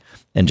check,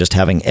 and just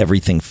having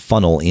everything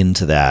funnel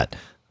into that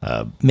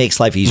makes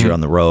life easier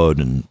on the road,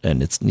 and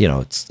it's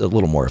it's a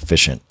little more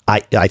efficient,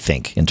 I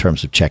think, in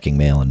terms of checking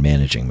mail and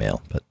managing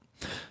mail. But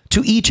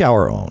to each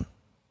our own.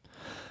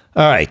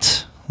 All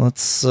right,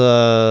 let's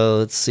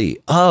see.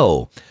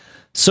 Oh,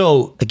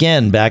 so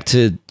again, back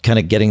to kind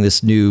of getting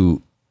this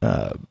new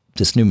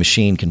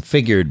machine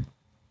configured.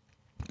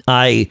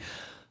 I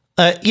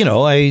had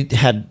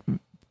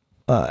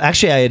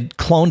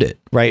cloned it,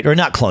 right? Or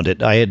not cloned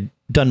it. I had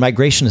done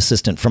Migration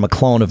Assistant from a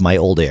clone of my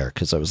old Air,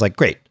 because I was like,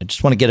 great, I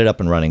just want to get it up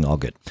and running, all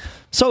good.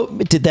 So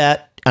it did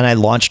that, and I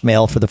launched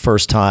Mail for the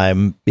first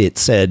time. It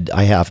said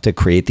I have to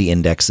create the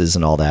indexes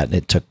and all that, and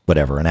it took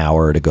an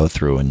hour to go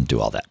through and do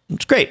all that.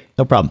 It's great,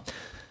 no problem.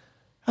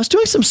 I was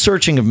doing some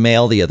searching of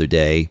Mail the other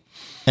day,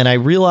 and I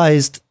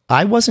realized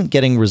I wasn't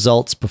getting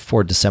results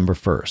before December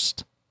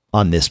 1st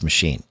on this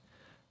machine.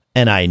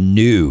 And I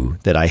knew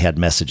that I had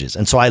messages.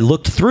 And so I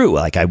looked through,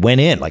 I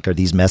went in, are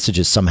these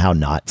messages somehow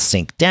not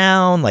synced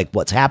down?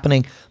 What's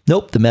happening?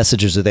 Nope, the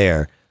messages are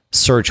there.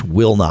 Search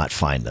will not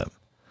find them.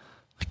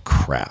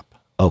 Crap.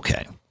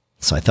 Okay.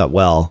 So I thought,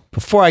 well,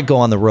 before I go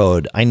on the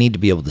road, I need to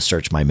be able to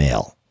search my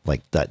mail.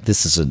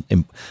 This is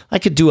I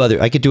could do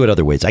it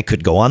other ways. I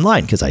could go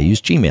online because I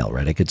use Gmail,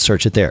 right? I could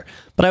search it there.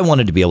 But I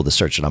wanted to be able to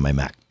search it on my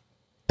Mac.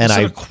 And is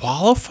it a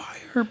qualifier?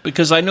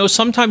 Because I know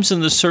sometimes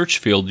in the search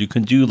field you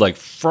can do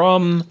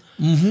from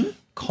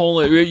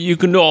colon. You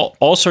can do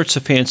all sorts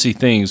of fancy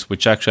things,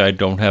 which actually I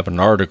don't have an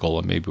article,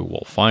 and maybe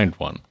we'll find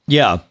one.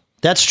 Yeah,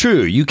 that's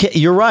true.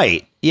 You're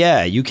right.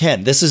 Yeah, you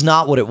can. This is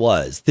not what it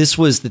was. This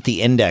was that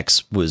the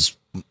index was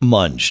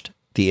munged.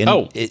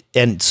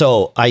 And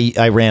so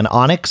I ran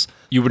Onyx.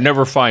 You would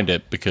never find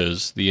it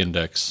because the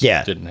index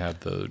didn't have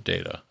the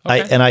data.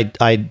 Okay.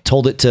 I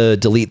told it to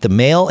delete the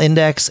Mail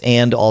index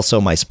and also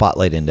my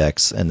Spotlight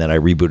index, and then I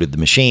rebooted the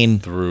machine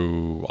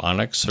through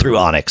Onyx. Through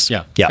Onyx,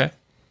 yeah. Okay.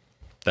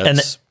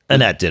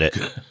 And that did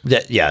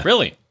it. Yeah,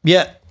 really.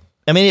 Yeah,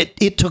 I mean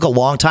it took a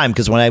long time,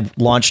 because when I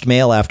launched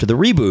Mail after the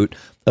reboot,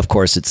 of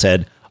course it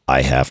said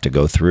I have to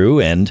go through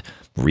and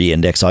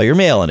re-index all your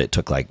mail, and it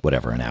took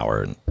an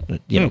hour,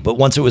 and But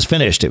once it was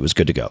finished, it was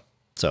good to go.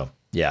 So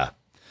yeah.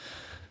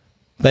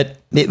 But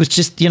it was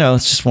just,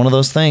 it's just one of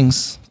those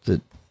things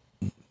that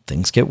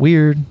things get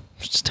weird.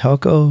 It's just how it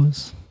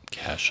goes.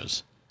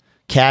 Caches,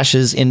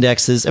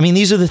 indexes. I mean,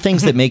 these are the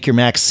things that make your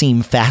Mac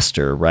seem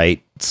faster,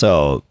 right?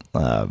 So,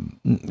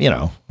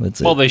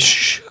 they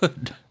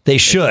should. They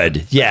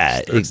should.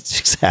 Yeah,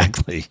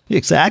 exactly.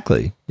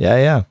 Exactly.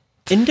 Yeah.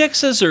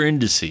 Indexes or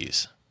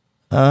indices?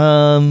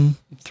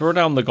 Throw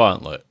down the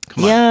gauntlet.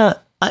 Come on. Yeah.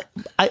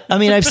 I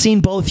mean, I've seen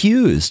both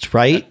used,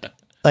 right?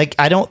 Like,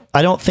 I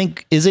don't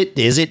think, is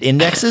it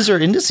indexes or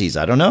indices?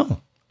 I don't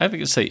know. I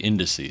think it's say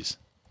indices.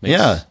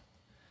 Makes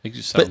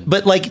you sound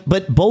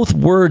but both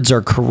words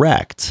are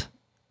correct.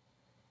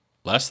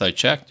 Last I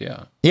checked,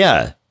 yeah.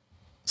 Yeah.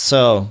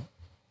 So,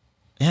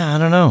 yeah, I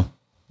don't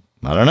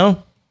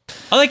know.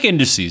 I like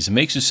indices. It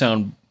makes you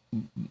sound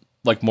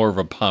like more of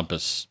a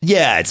pompous.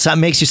 Yeah, it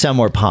makes you sound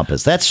more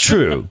pompous. That's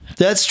true.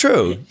 That's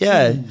true.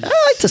 Yeah.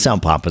 I like to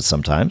sound pompous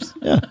sometimes.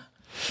 Yeah.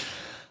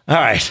 All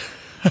right.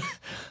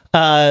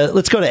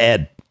 Let's go to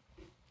Ed.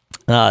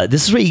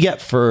 This is what you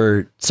get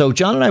so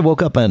John and I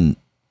woke up on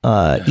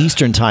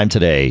Eastern time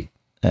today.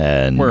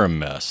 And we're a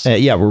mess.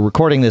 We're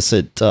recording this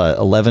at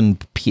 11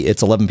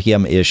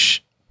 p.m.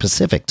 ish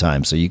Pacific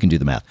time, so you can do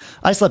the math.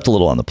 I slept a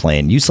little on the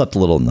plane. You slept a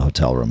little in the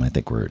hotel room. I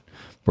think we're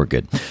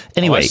good.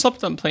 Anyway, I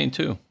slept on the plane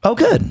too. Oh,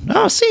 good.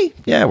 Oh, see,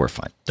 yeah, we're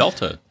fine.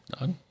 Delta.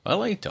 I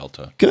like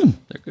Delta. Good.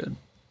 They're good.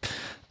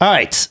 All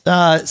right.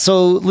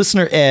 So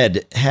listener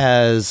Ed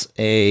has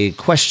a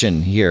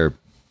question here.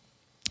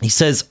 He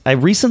says, I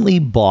recently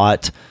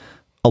bought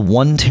a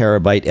 1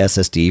 terabyte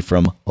SSD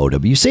from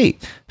OWC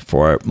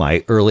for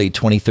my early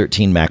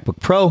 2013 MacBook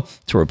Pro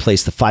to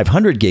replace the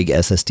 500 gig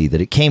SSD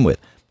that it came with.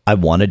 I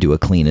want to do a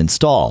clean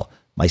install.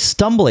 My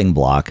stumbling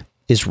block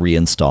is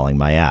reinstalling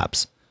my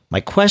apps. My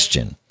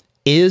question,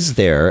 is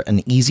there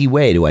an easy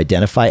way to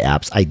identify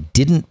apps I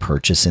didn't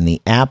purchase in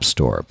the App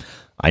Store?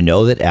 I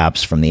know that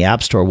apps from the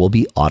App Store will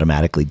be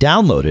automatically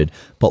downloaded,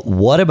 but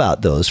what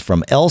about those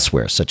from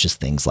elsewhere, such as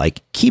things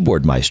like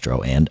Keyboard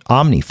Maestro and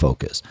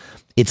OmniFocus?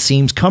 It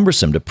seems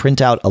cumbersome to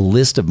print out a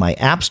list of my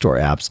App Store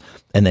apps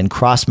and then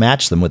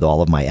cross-match them with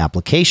all of my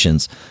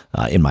applications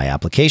in my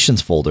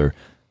applications folder.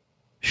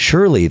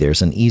 Surely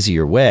there's an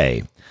easier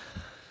way.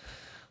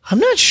 I'm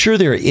not sure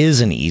there is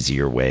an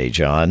easier way,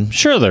 John.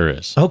 Sure there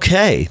is.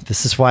 Okay.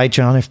 This is why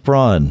John F.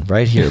 Braun,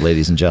 right here,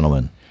 ladies and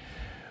gentlemen.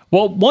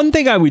 Well, one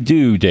thing I would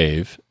do,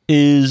 Dave,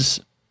 is,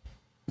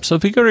 so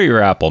if you go to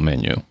your Apple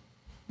menu,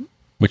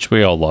 which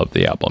we all love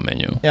the Apple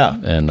menu. Yeah.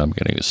 And I'm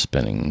getting a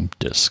spinning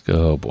disc.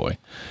 Oh, boy.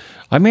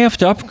 I may have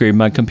to upgrade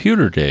my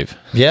computer, Dave.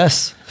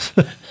 Yes.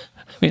 I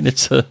mean,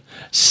 it's a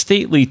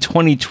stately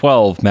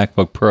 2012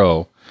 MacBook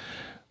Pro,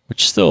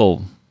 which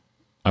still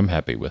I'm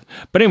happy with.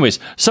 But anyways,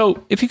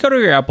 so if you go to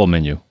your Apple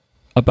menu,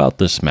 about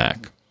this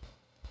Mac,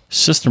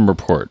 system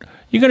report,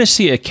 you're going to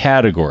see a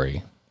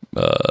category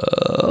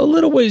a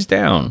little ways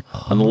down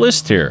on the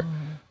list here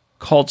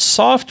called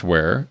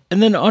software.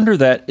 And then under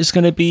that is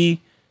going to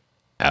be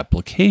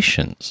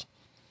applications.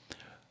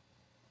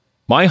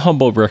 My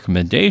humble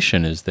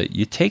recommendation is that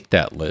you take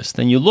that list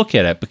and you look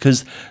at it,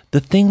 because the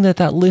thing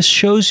that list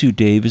shows you,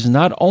 Dave, is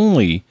not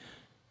only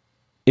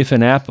if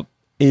an app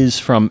is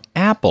from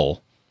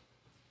Apple,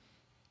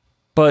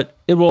 but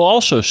it will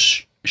also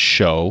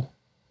show,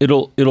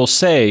 it'll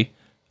say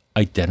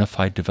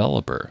identified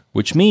developer,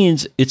 which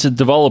means it's a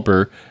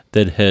developer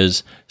that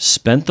has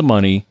spent the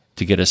money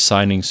to get a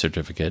signing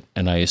certificate,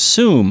 and I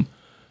assume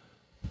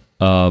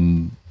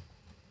the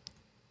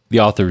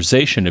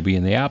authorization to be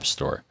in the App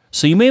Store.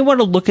 So you may want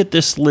to look at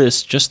this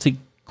list just to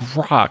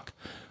grok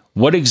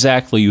what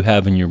exactly you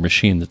have in your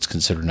machine that's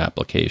considered an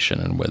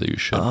application and whether you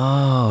should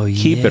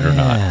keep it or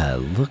not. Yeah,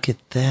 look at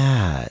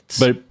that.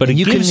 But and it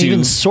you can gives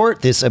even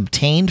sort this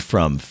obtained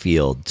from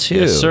field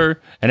too. Yes, sir.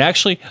 And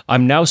actually,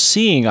 I'm now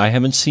seeing, I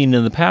haven't seen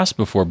in the past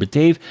before, but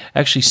Dave,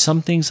 actually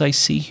some things I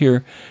see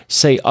here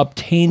say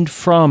obtained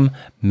from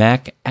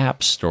Mac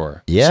App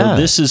Store. Yeah. So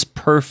this is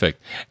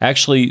perfect.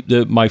 Actually,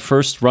 my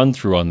first run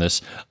through on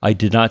this, I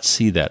did not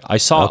see that. I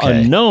saw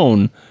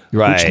unknown,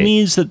 which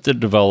means that the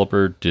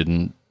developer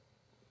didn't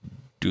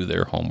do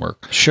their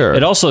homework. Sure.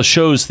 It also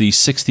shows the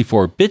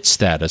 64-bit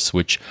status,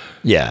 which,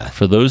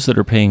 for those that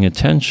are paying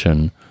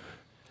attention,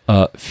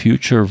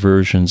 future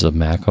versions of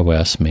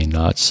macOS may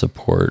not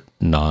support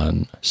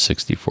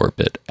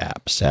non-64-bit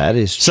apps. That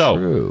is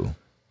true.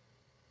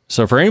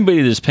 So for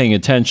anybody that's paying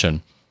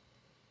attention,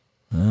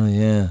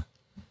 yeah,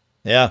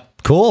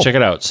 cool. Check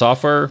it out.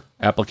 Software,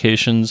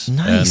 applications.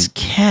 Nice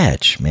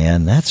catch,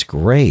 man. That's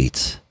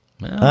great.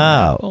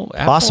 Apple,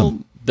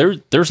 awesome.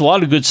 There's a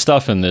lot of good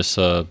stuff in this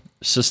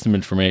system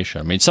information.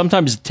 I mean,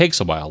 sometimes it takes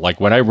a while. Like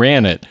when I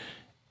ran it,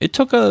 it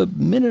took a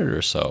minute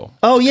or so.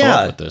 Oh, to yeah. come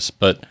up with this,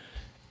 but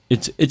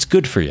it's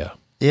good for you.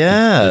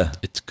 Yeah.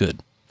 It's good.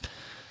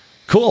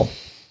 Cool.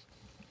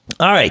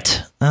 All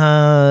right.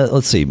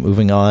 Let's see.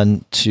 Moving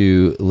on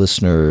to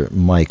listener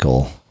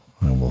Michael.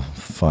 I will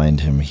find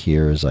him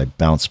here as I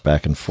bounce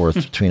back and forth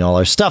between all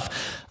our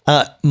stuff.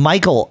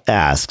 Michael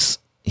asks,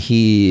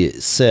 he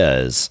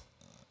says,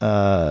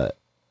 I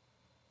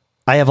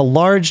have a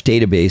large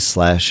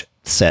database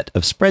 / set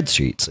of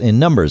spreadsheets in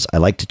numbers. I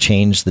like to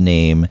change the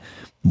name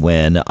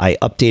When I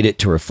update it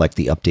to reflect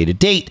the updated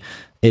date,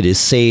 it is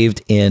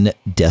saved in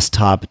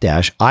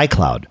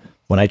desktop-iCloud.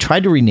 When I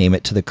tried to rename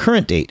it to the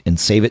current date and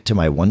save it to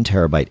my 1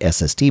 terabyte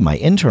SSD, my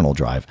internal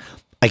drive,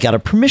 I got a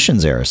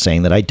permissions error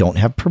saying that I don't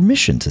have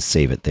permission to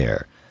save it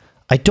there.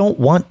 I don't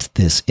want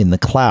this in the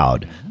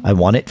cloud. I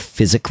want it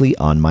physically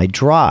on my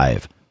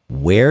drive.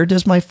 Where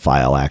does my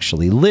file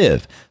actually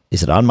live?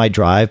 Is it on my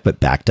drive but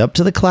backed up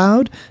to the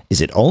cloud? Is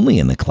it only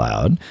in the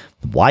cloud?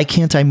 Why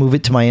can't I move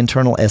it to my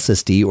internal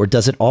SSD, or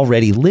does it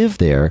already live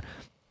there?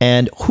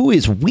 And who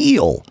is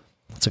Wheel?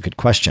 That's a good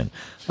question.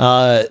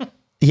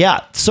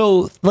 Yeah,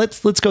 so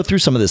let's go through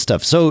some of this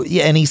stuff. So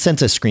yeah, and he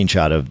sent a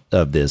screenshot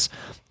of this,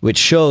 which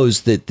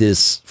shows that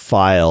this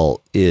file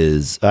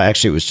is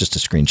actually it was just a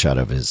screenshot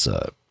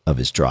of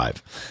his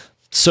drive.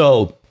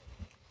 So,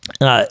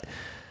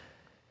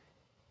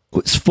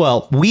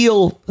 well,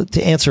 Wheel,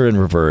 to answer in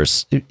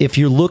reverse, if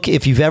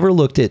you've ever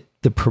looked at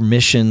the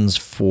permissions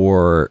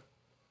for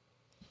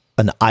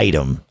an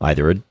item,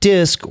 either a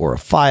disk or a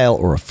file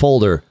or a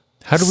folder,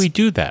 how do we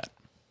do that?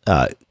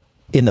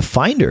 In the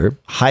Finder,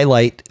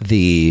 highlight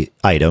the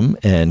item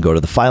and go to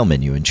the File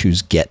menu and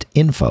choose Get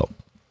Info.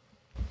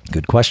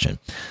 Good question.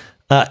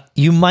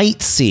 You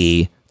might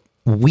see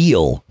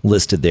Wheel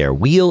listed there.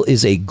 Wheel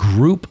is a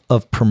group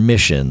of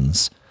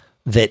permissions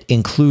that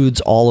includes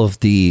all of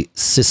the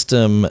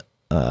system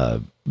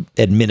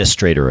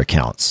administrator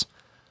accounts.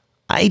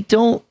 I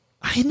know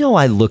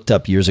I looked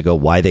up years ago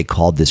why they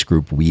called this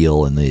group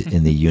Wheel in the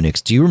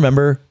Unix. Do you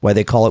remember why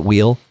they call it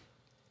Wheel?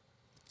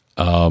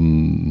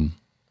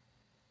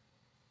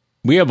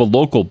 We have a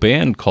local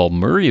band called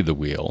Murray the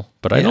Wheel,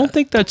 but I don't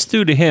think that's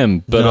due to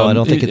him. But no, I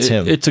don't think it's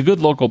him. It's a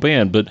good local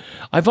band. But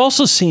I've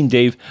also seen,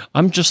 Dave,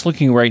 I'm just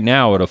looking right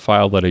now at a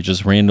file that I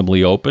just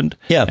randomly opened.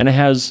 Yeah. And it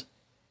has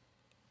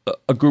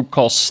a group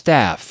called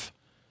Staff.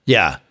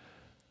 Yeah.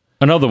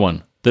 Another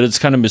one that it's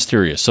kind of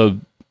mysterious. So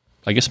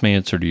I guess my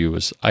answer to you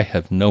is I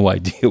have no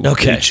idea why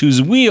Okay. they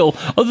choose Wheel.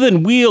 Other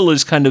than Wheel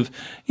is kind of,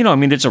 I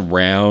mean, it's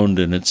around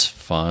and it's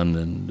fun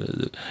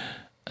and...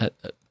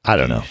 I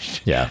don't know.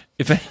 Yeah.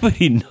 If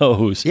anybody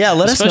knows, yeah,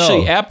 let us know.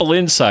 Especially Apple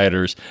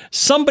insiders,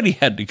 somebody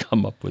had to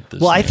come up with this.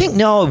 Well, I think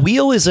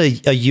Wheel is a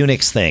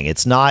Unix thing.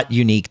 It's not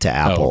unique to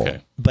Apple. Oh,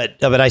 okay.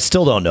 But I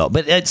still don't know.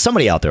 But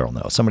somebody out there will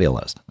know. Somebody will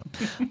let us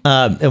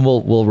know. And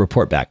we'll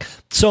report back.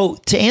 So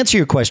to answer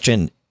your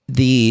question,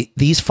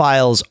 these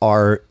files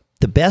are,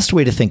 the best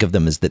way to think of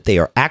them is that they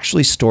are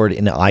actually stored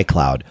in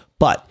iCloud,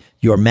 but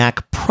your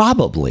Mac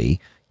probably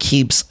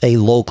keeps a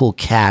local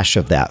cache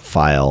of that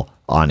file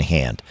on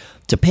hand.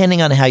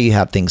 Depending on how you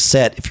have things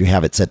set, if you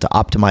have it set to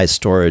optimize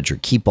storage or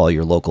keep all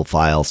your local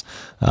files,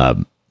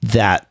 that's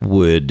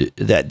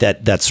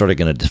sort of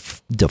going to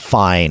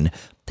define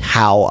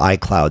how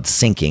iCloud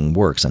syncing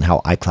works and how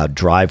iCloud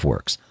Drive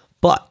works.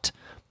 But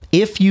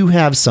if you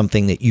have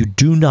something that you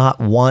do not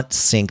want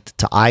synced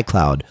to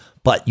iCloud,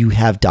 but you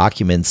have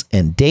documents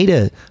and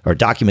data or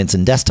documents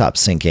and desktop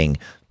syncing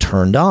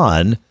turned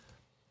on,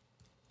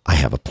 I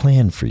have a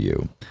plan for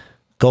you.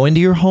 Go into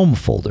your home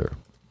folder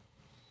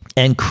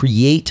and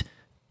create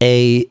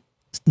a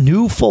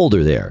new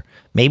folder there.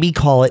 Maybe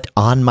call it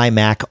On My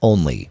Mac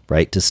Only,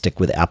 right? To stick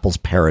with Apple's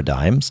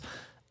paradigms.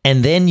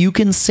 And then you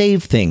can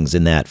save things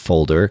in that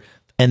folder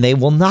and they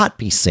will not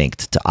be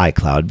synced to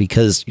iCloud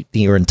because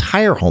your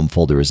entire home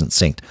folder isn't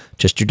synced.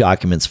 Just your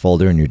documents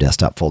folder and your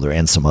desktop folder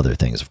and some other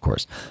things, of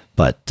course.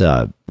 But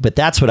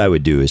that's what I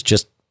would do, is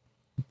just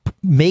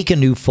make a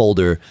new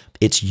folder.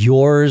 It's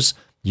yours.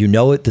 You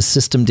know it, the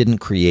system didn't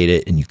create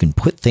it, and you can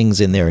put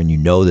things in there and you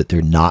know that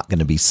they're not going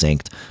to be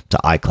synced to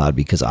iCloud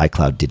because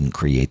iCloud didn't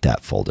create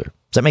that folder.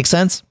 Does that make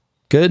sense?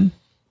 Good?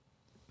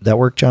 Did that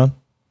work, John?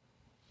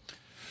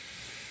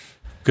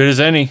 Good as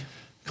any.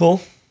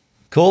 Cool.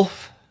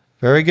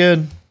 Very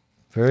good.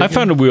 I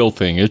found a Wheel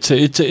thing. It's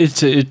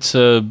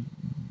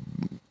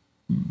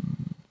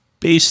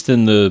based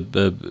in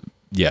the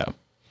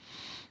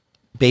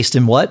Based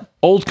in what?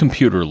 old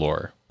computer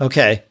lore.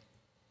 Okay.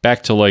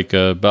 Back to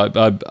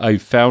I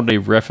found a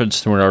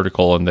reference to an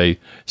article and they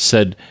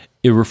said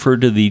it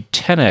referred to the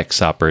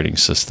 10X operating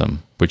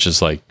system, which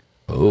is like,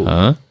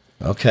 huh?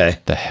 Okay.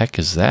 The heck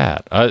is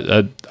that?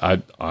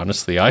 I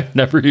honestly, I've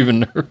never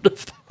even heard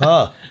of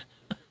that.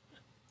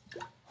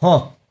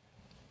 Huh.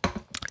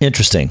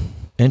 Interesting.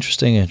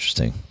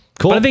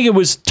 Cool. But I think it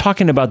was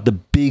talking about the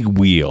big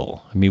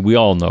wheel. I mean, we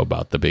all know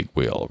about the big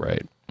wheel,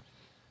 right?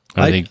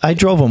 I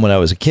drove them when I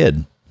was a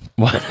kid.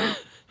 What?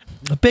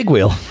 A big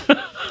wheel.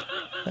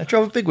 I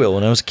drove a big wheel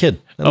when I was a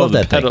kid. I love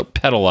that thing.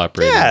 Pedal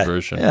operated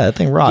version. Yeah, that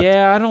thing rocked.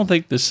 Yeah, I don't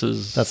think this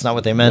is... That's not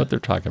what they meant? What they're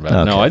talking about.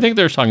 Okay. No, I think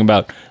they're talking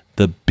about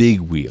the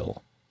big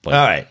wheel. All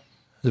right.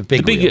 The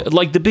big wheel.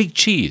 Like the big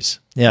cheese.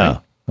 Yeah.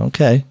 Right?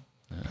 Okay.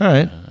 All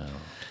right.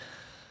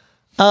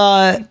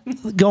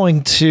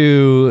 Going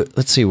to...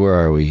 Let's see, where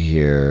are we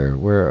here?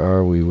 Where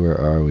are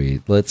we?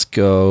 Let's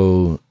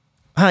go...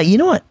 you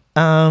know what?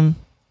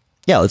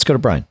 Yeah, let's go to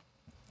Brian.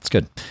 It's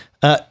good.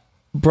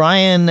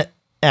 Brian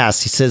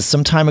asks, he says,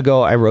 some time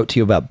ago I wrote to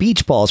you about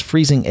beach balls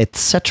freezing,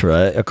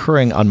 etc.,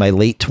 occurring on my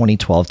late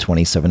 2012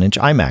 27-inch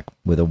iMac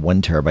with a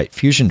 1 terabyte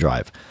Fusion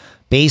drive.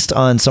 Based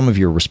on some of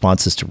your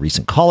responses to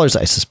recent callers,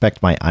 I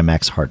suspect my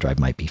iMac's hard drive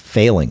might be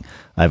failing.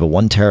 I have a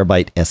 1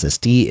 terabyte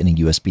SSD and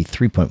a USB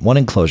 3.1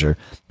 enclosure,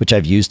 which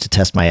I've used to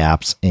test my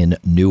apps in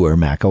newer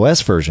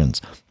macOS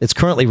versions. It's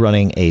currently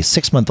running a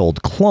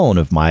 6-month-old clone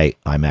of my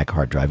iMac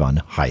hard drive on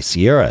High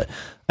Sierra.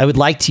 I would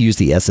like to use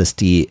the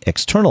SSD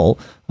external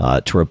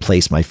to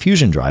replace my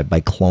Fusion drive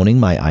by cloning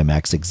my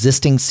iMac's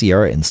existing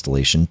Sierra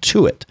installation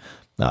to it.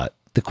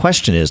 The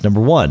question is,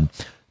 number one,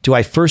 do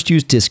I first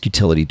use disk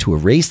utility to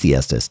erase the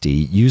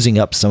SSD, using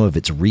up some of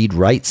its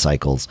read-write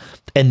cycles,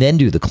 and then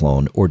do the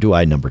clone? Or do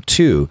I, number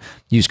two,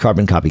 use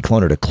Carbon Copy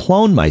Cloner to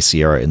clone my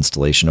Sierra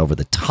installation over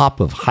the top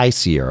of High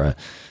Sierra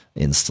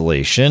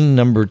installation?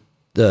 Number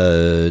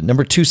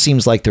two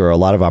seems like there are a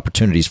lot of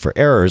opportunities for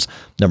errors.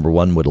 Number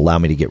one would allow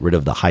me to get rid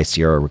of the High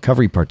Sierra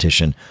recovery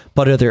partition,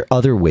 but are there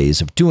other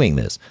ways of doing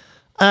this?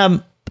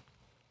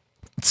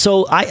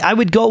 So I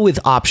would go with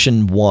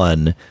option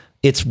one.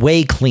 It's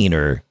way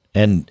cleaner.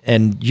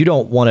 And you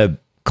don't want to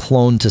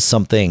clone to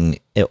something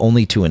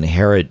only to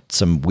inherit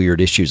some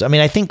weird issues. I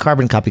mean, I think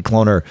Carbon Copy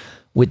Cloner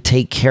would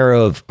take care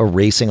of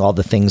erasing all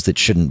the things that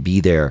shouldn't be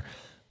there.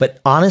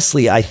 But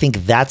honestly, I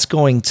think that's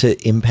going to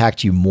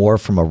impact you more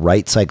from a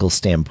write cycle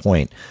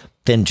standpoint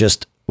than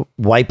just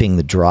wiping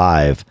the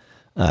drive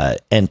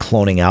and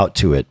cloning out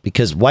to it.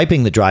 Because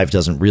wiping the drive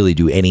doesn't really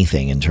do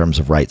anything in terms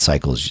of write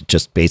cycles. It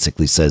just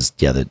basically says,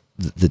 yeah,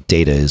 the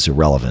data is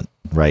irrelevant,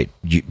 right?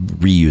 You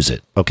reuse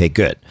it. Okay,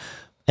 good.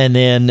 And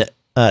then,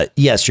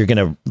 yes, you're going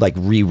to like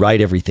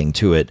rewrite everything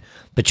to it,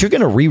 but you're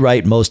going to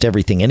rewrite most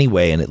everything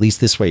anyway. And at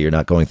least this way, you're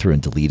not going through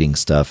and deleting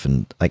stuff.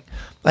 And like,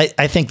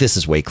 I think this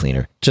is way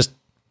cleaner. Just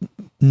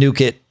nuke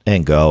it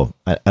and go.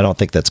 I don't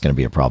think that's going to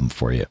be a problem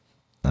for you.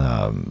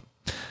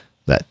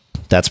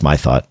 That's my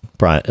thought.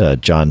 Brian,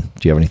 John, do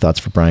you have any thoughts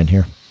for Brian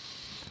here?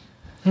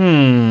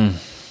 No,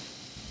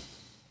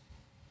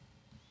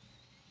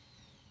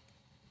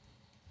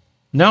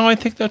 I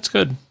think that's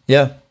good.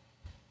 Yeah.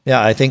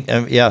 Yeah, I think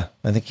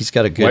he's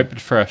got a good Wipe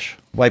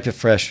it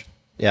fresh.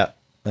 Yeah,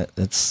 but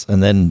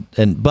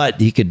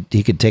he could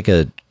take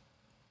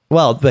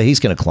but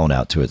he's going to clone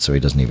out to it, so he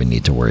doesn't even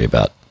need to worry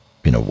about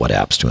what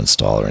apps to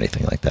install or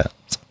anything like that.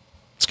 So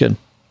it's good.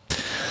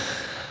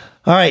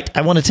 All right,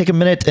 I want to take a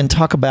minute and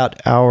talk about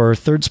our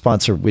third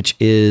sponsor, which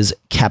is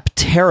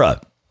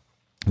Capterra.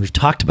 We've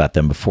talked about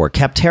them before.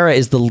 Capterra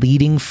is the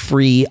leading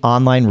free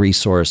online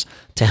resource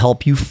to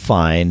help you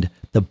find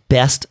the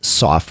best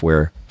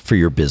software for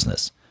your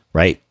business.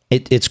 Right?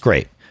 It's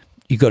great.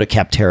 You go to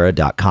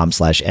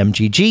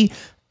capterra.com/MGG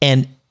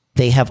and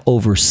they have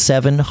over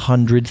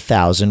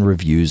 700,000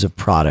 reviews of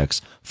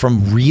products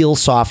from real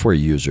software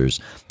users.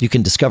 You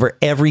can discover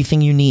everything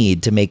you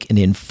need to make an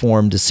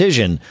informed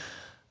decision.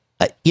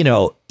 Do you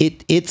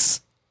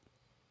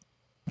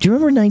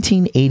remember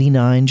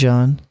 1989,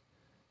 John?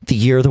 The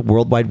year the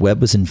World Wide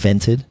Web was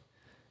invented?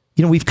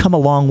 We've come a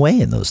long way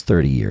in those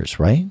 30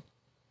 years, right?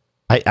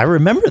 I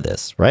remember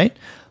this, right?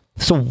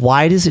 So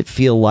why does it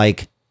feel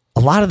like a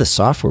lot of the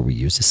software we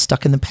use is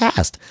stuck in the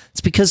past? It's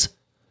because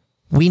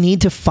we need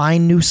to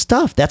find new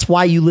stuff. That's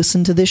why you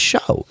listen to this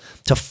show,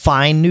 to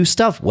find new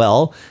stuff.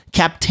 Well,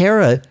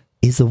 Capterra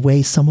is the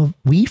way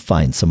we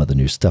find some of the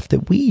new stuff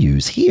that we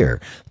use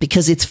here,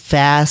 because it's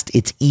fast,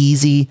 it's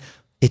easy,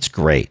 it's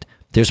great.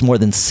 There's more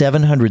than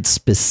 700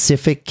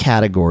 specific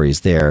categories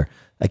there.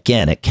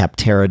 Again, at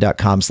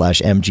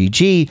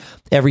capterra.com/MGG,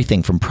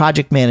 everything from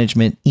project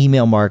management,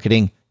 email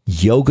marketing,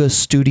 yoga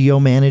studio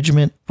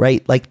management,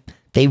 right? Like,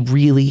 they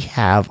really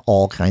have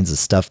all kinds of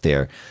stuff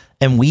there,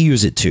 and we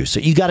use it too.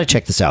 So you got to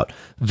check this out.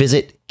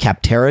 Visit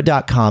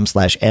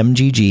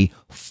capterra.com/MGG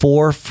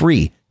for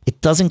free.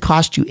 It doesn't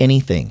cost you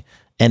anything,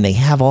 and they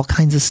have all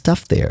kinds of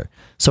stuff there.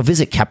 So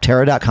visit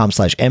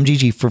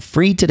capterra.com/MGG for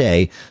free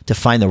today to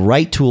find the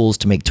right tools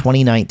to make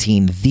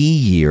 2019 the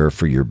year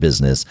for your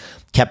business.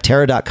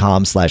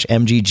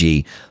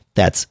 Capterra.com/MGG.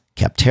 That's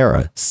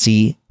Capterra,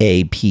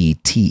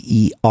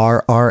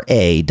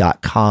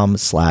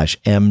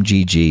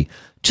 CAPTERRA.com/MGG.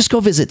 Just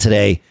go visit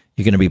today.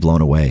 You're going to be blown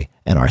away.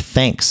 And our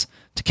thanks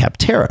to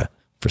Capterra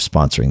for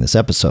sponsoring this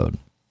episode.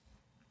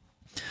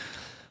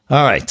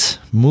 All right,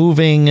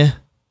 moving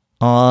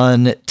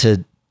on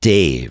to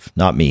Dave.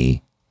 Not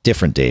me,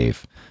 different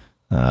Dave.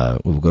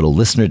 We'll go to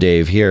listener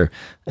Dave here.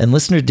 And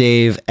listener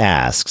Dave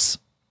asks,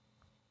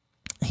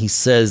 he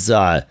says,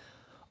 oh,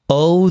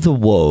 the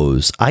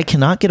woes. I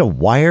cannot get a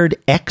wired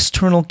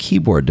external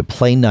keyboard to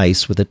play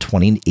nice with a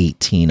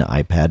 2018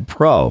 iPad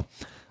Pro.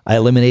 I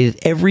eliminated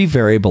every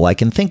variable I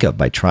can think of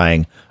by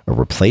trying a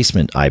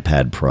replacement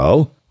iPad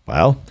Pro,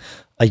 a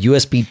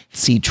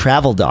USB-C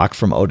travel dock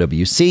from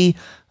OWC,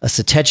 a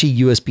Satechi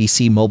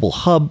USB-C Mobile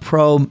Hub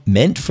Pro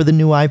meant for the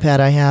new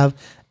iPad I have,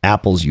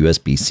 Apple's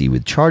USB-C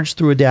with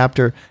charge-through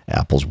adapter,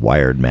 Apple's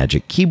wired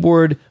Magic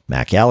Keyboard,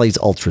 Mac Alley's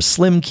Ultra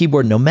Slim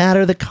keyboard. No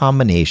matter the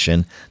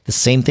combination, the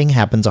same thing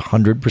happens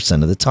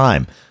 100% of the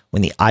time.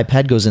 When the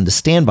iPad goes into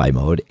standby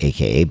mode,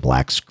 aka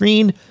black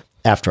screen,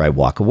 after I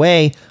walk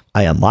away,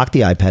 I unlock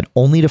the iPad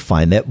only to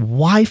find that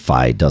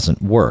Wi-Fi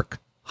doesn't work.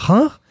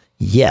 Huh?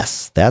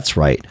 Yes, that's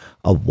right.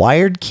 A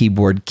wired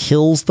keyboard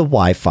kills the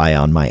Wi-Fi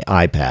on my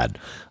iPad.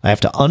 I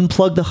have to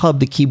unplug the hub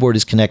the keyboard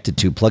is connected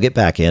to, plug it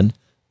back in,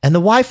 and the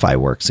Wi-Fi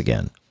works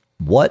again.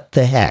 What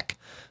the heck?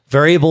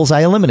 Variables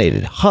I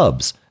eliminated.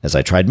 Hubs, as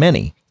I tried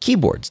many.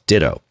 Keyboards,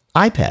 ditto.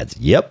 iPads,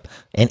 yep.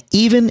 And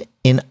even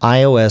in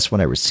iOS,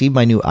 when I received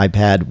my new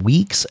iPad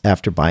weeks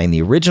after buying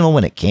the original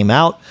when it came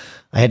out,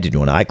 I had to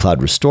do an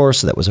iCloud restore,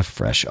 so that was a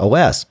fresh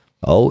OS.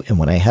 Oh, and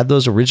when I had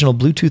those original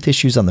Bluetooth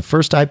issues on the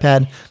first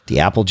iPad,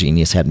 the Apple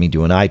genius had me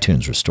do an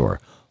iTunes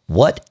restore.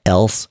 What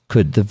else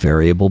could the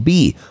variable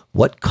be?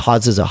 What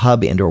causes a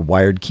hub and or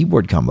wired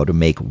keyboard combo to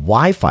make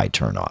Wi-Fi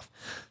turn off?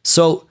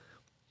 So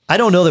I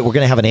don't know that we're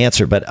going to have an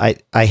answer, but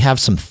I have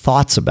some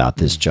thoughts about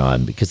this,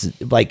 John, because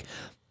like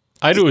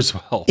I do as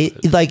well.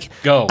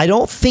 Go. I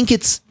don't think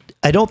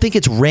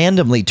it's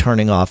randomly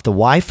turning off the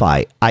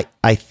Wi-Fi.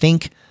 I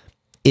think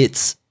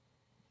it's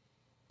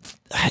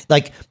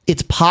like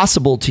it's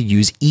possible to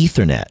use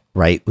Ethernet,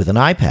 right, with an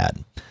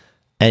iPad.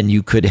 And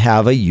you could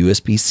have a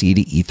USB-C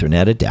to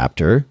Ethernet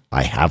adapter.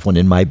 I have one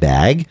in my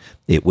bag.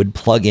 It would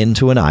plug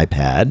into an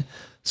iPad.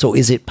 So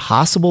is it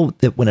possible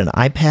that when an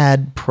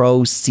iPad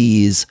Pro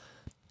sees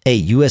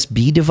a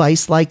USB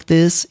device like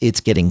this,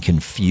 it's getting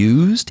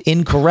confused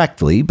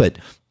incorrectly, but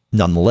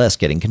nonetheless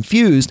getting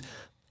confused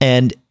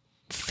and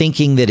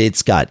thinking that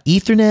it's got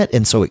Ethernet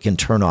and so it can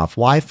turn off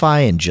Wi-Fi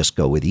and just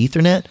go with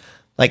Ethernet?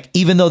 Like,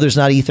 even though there's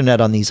not Ethernet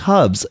on these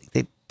hubs,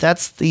 I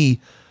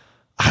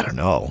don't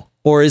know.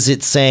 Or is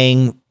it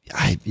saying,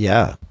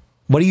 yeah.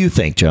 What do you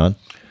think, John?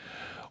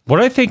 What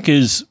I think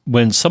is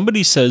when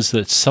somebody says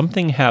that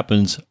something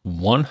happens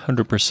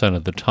 100%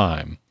 of the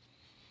time,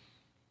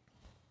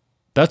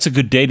 that's a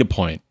good data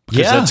point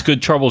because that's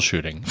good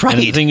troubleshooting. Right.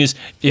 And the thing is,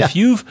 if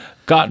you've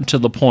gotten to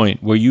the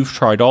point where you've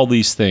tried all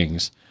these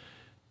things,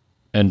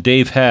 and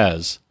Dave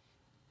has,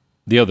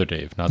 the other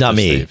Dave, not this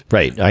me. Dave.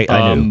 Right.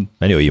 I knew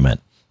what you meant.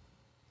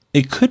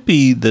 It could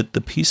be that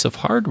the piece of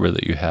hardware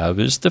that you have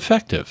is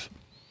defective.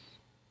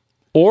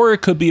 Or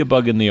it could be a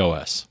bug in the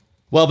OS.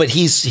 Well, but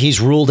he's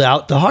ruled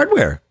out the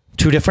hardware.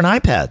 2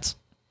 different iPads.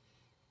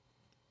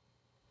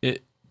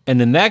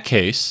 And in that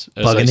case,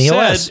 as bug I in the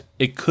said, OS.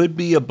 It could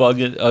be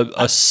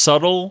a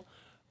subtle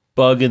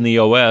bug in the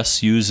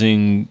OS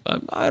using,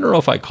 I don't know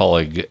if I call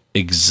it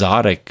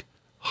exotic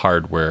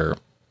hardware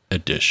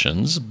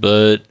additions,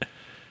 but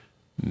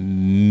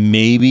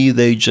maybe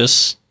they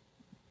just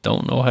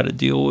don't know how to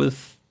deal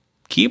with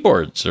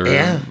keyboards or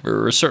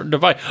a certain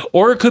device.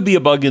 Or it could be a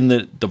bug in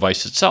the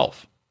device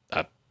itself.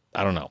 I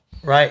don't know.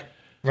 Right.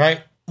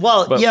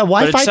 Well,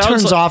 Wi-Fi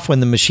turns off when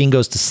the machine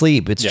goes to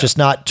sleep. It's just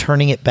not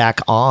turning it back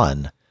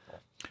on.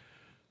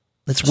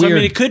 It's weird. I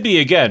mean, it could be,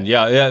 again,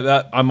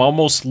 I'm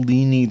almost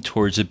leaning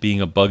towards it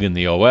being a bug in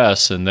the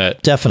OS and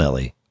that...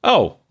 Definitely.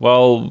 Oh,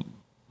 well,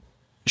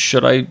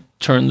 should I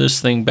turn this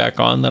thing back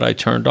on that I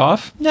turned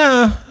off?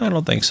 Nah, I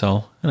don't think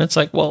so. And it's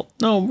like, well,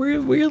 no,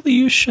 really,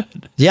 you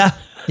should. Yeah,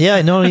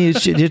 no,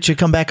 it should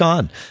come back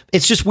on.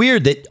 It's just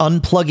weird that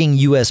unplugging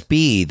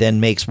USB then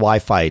makes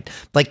Wi-Fi.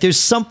 Like, there's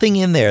something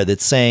in there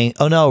that's saying,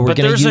 oh, no, we're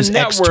going to use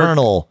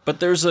external. But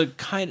there's a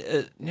kind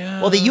of...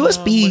 well, the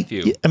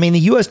USB... I mean,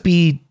 the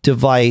USB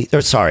device...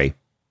 the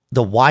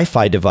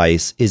Wi-Fi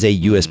device is a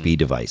USB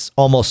device,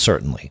 almost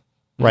certainly.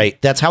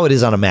 Right. That's how it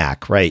is on a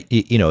Mac, right?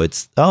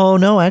 It's, oh,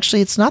 no,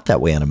 actually, it's not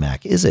that way on a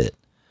Mac, is it?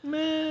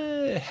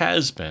 It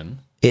has been.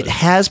 It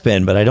has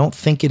been, but I don't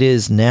think it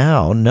is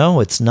now. No,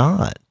 it's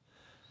not.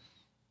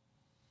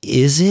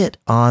 Is it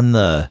on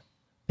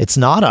it's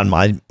not on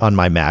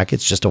my Mac.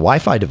 It's just a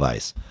Wi-Fi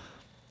device.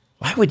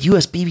 Why would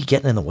USB be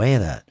getting in the way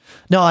of that?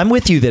 No, I'm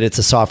with you that it's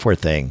a software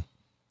thing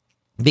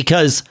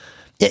because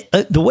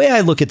the way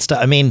I look at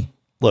stuff, I mean,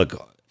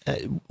 look,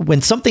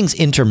 when something's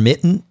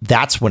intermittent,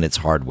 that's when it's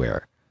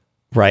hardware.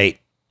 Right.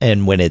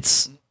 And when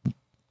it's,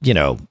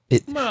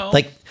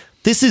 like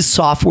this is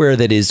software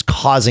that is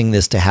causing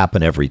this to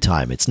happen every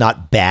time. It's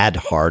not bad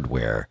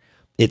hardware.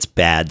 It's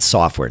bad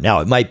software. Now,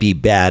 it might be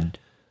bad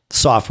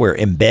software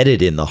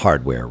embedded in the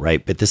hardware.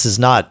 Right. But this is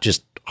not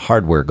just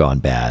hardware gone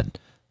bad.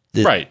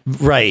 Right.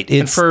 Right.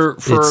 It's, and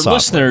for our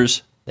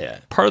listeners,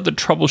 part of the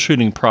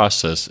troubleshooting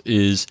process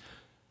is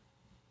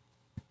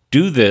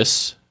do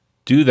this,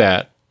 do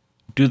that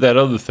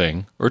other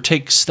thing, or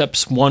take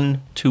steps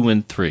 1, 2,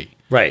 and 3.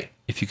 Right.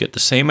 If you get the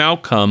same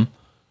outcome,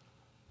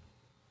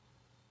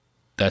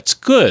 that's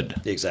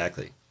good.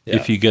 Exactly. Yeah.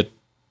 If you get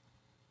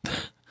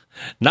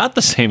not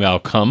the same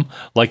outcome,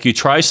 like you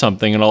try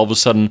something and all of a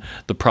sudden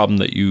the problem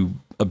that you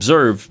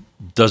observe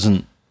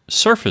doesn't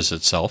surface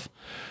itself.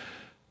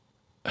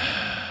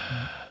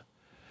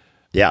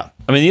 Yeah.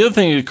 I mean, the other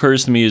thing that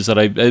occurs to me is that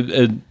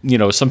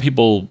I some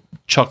people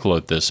chuckle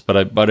at this,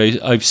 but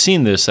I've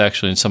seen this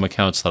actually in some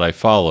accounts that I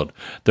followed.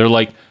 They're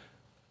like,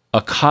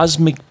 a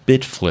cosmic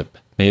bit flip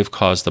may have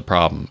caused the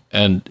problem.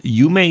 And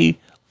you may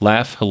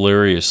laugh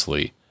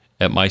hilariously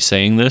at my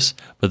saying this,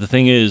 but the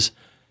thing is,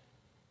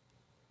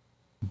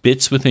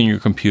 bits within your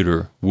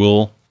computer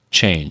will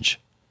change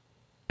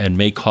and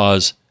may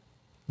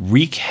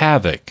wreak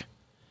havoc,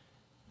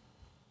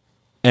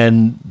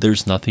 and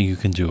there's nothing you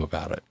can do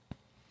about it.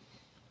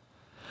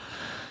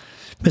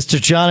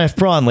 Mr. John F.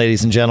 Braun,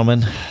 ladies and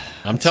gentlemen.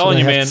 I'm telling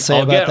you, man,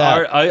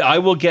 that. I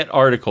will get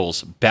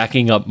articles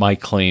backing up my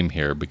claim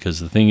here, because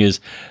the thing is,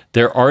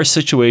 there are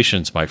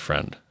situations, my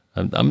friend.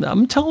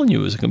 I'm telling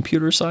you, as a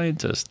computer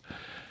scientist.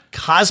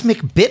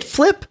 Cosmic bit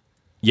flip?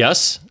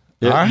 Yes.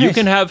 Right. You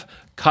can have...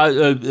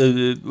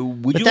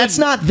 but that's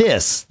not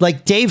this.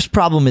 Like, Dave's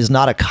problem is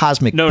not a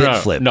cosmic bit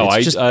flip. No,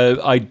 it's just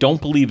I don't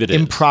believe it is.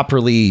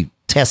 Improperly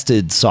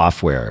tested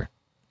software.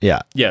 Yeah.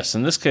 Yes,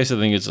 in this case, I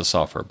think it's a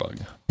software bug.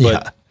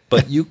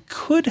 But you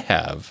could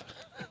have...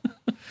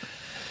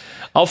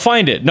 I'll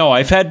find it. No,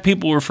 I've had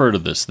people refer to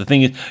this. The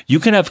thing is, you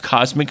can have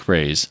cosmic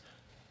rays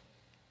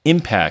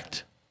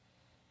impact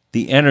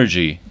the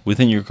energy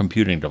within your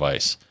computing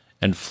device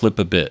and flip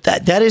a bit.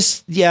 That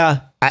is,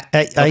 yeah.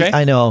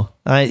 I know.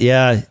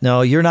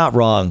 No, you're not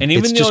wrong. And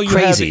even though you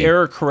have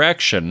error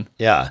correction,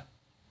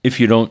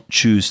 if you don't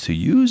choose to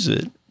use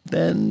it,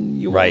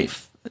 then you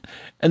won't.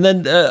 And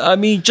then,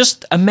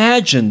 just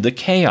imagine the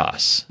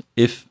chaos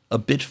if a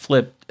bit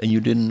flipped and you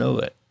didn't know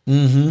it.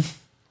 Mm-hmm.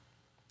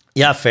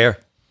 Yeah, fair.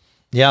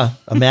 Yeah,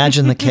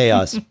 imagine the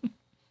chaos.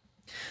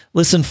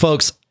 Listen,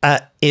 folks,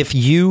 if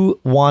you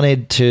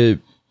wanted to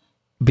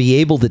be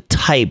able to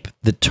type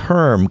the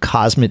term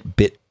cosmic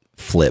bit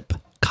flip,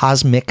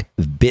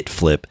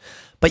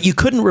 but you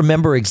couldn't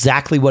remember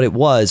exactly what it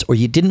was, or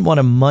you didn't want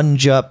to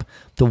munge up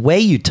the way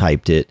you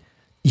typed it,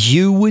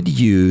 you would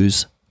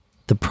use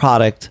the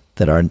product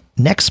that our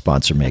next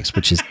sponsor makes,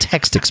 which is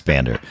Text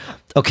Expander.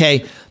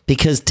 Okay?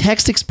 Because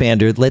Text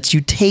Expander lets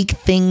you take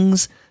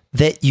things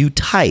that you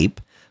type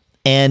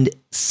and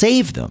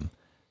save them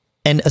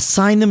and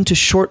assign them to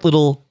short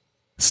little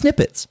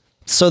snippets,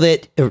 so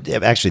that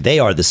actually they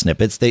are the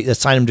snippets. They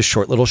assign them to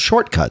short little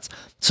shortcuts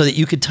so that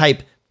you could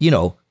type,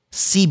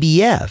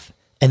 CBF,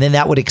 and then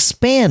that would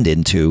expand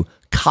into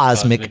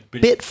cosmic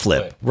bit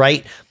flip,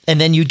 right? And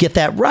then you'd get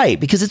that right,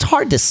 because it's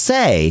hard to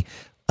say.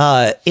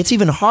 It's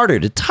even harder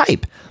to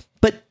type,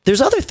 but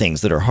there's other things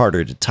that are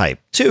harder to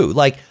type too,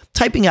 like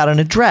typing out an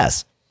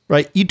address.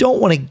 Right? You don't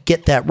want to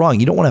get that wrong.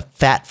 You don't want to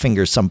fat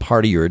finger some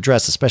part of your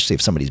address, especially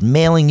if somebody's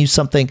mailing you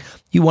something.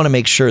 You want to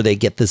make sure they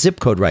get the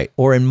zip code right.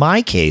 Or in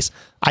my case,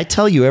 I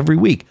tell you every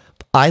week,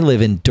 I live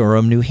in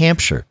Durham, New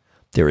Hampshire.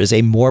 There is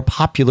a more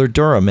popular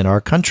Durham in our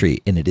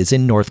country, and it is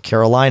in North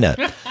Carolina.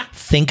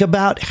 Think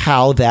about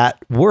how that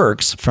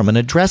works from an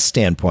address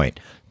standpoint.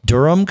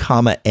 Durham,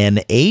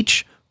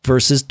 NH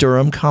versus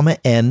Durham,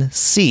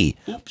 NC.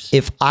 Oops.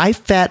 If I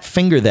fat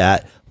finger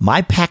that,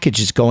 my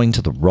package is going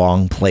to the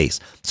wrong place.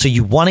 So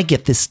you want to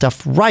get this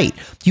stuff right.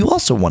 You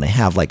also want to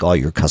have like all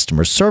your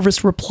customer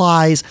service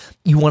replies.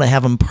 You want to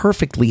have them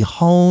perfectly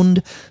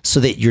honed so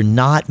that you're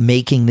not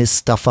making this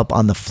stuff up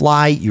on the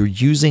fly. You're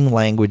using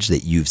language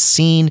that you've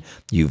seen,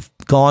 you've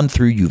gone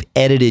through, you've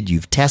edited,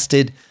 you've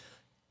tested,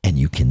 and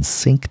you can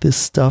sync this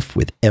stuff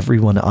with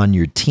everyone on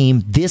your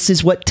team. This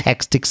is what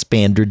Text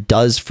Expander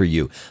does for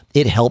you.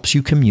 It helps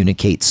you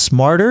communicate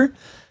smarter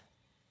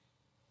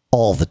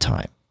all the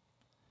time.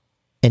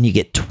 And you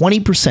get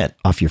 20%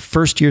 off your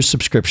first year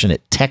subscription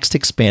at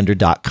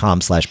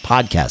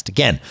textexpander.com/podcast.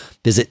 Again,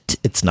 visit,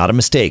 it's not a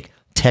mistake,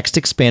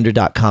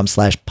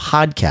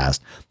 textexpander.com/podcast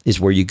is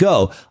where you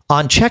go.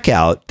 On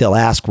checkout, they'll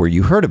ask where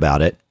you heard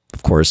about it.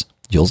 Of course,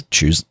 you'll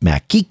choose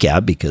Mac Geek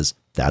Gab because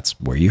that's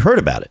where you heard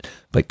about it.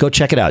 But go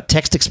check it out,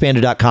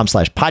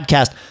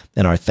 textexpander.com/podcast.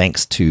 And our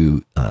thanks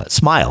to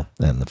Smile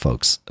and the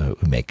folks who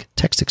make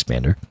Text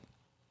Expander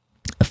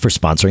for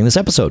sponsoring this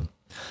episode.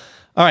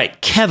 All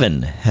right,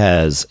 Kevin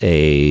has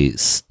a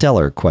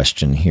stellar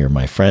question here,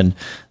 my friend,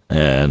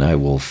 and I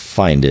will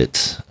find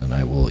it, and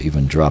I will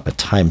even drop a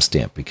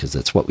timestamp because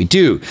that's what we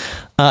do.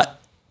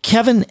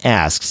 Kevin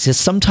asks, says,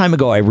 some time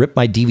ago I ripped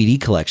my DVD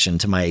collection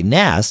to my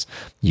NAS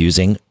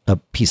using a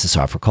piece of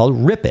software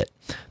called Rip It.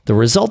 The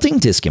resulting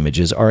disk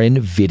images are in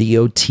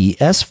Video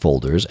TS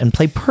folders and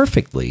play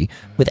perfectly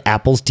with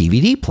Apple's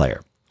DVD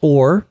player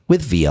or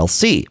with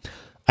VLC.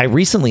 I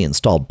recently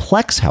installed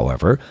Plex,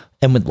 however,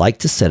 and would like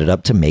to set it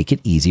up to make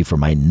it easy for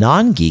my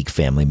non-geek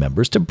family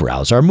members to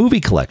browse our movie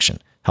collection.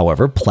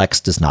 However,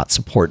 Plex does not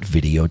support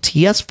Video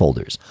TS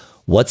folders.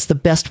 What's the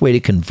best way to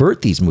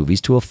convert these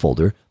movies to a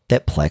folder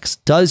that Plex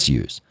does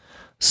use?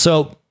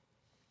 So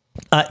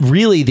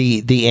really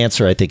the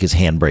answer, I think, is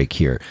Handbrake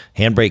here.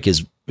 Handbrake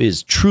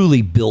is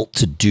truly built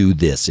to do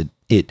this.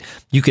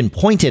 You can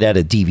point it at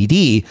a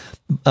DVD,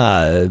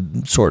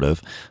 sort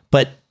of,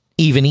 but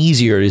even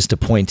easier is to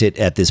point it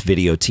at this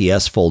Video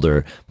TS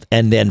folder,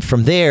 and then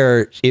from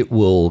there, it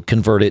will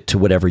convert it to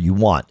whatever you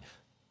want.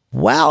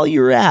 While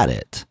you're at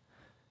it,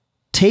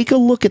 take a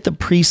look at the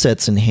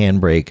presets in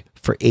Handbrake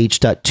for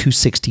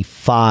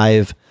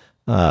H.265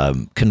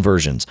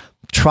 conversions.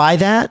 Try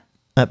that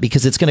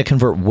because it's going to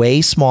convert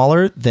way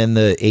smaller than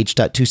the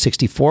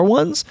H.264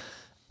 ones,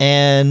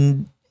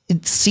 and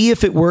see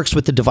if it works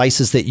with the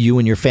devices that you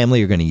and your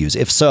family are going to use.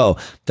 If so,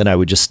 then I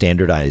would just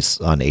standardize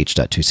on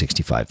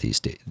H.265 these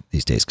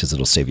days because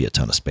it'll save you a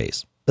ton of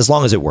space, as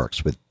long as it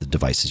works with the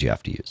devices you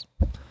have to use.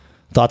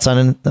 Thoughts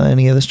on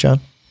any of this,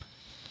 John?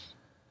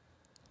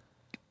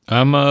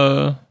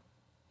 No,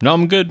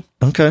 I'm good.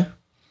 Okay.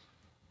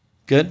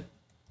 Good.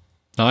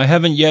 Now, I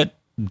haven't yet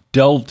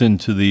delved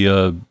into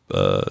the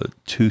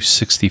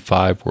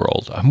 265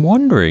 world. I'm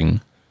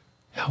wondering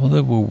how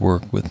that will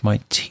work with my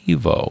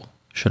TiVo.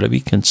 Should I be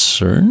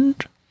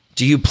concerned?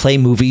 Do you play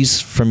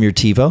movies from your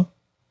TiVo?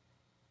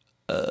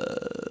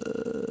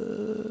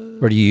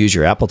 Or do you use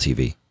your Apple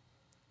TV?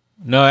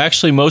 No,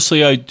 actually,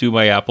 mostly I do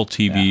my Apple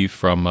TV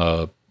from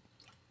the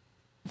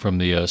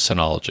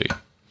Synology.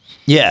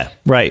 Yeah,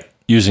 right.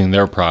 Using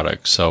their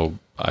product, so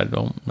I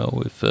don't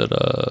know if it.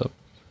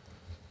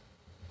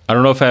 I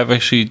don't know if I've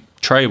actually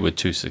tried it with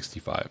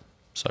 265,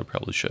 so I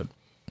probably should.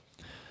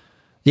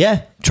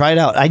 Yeah, try it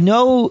out. I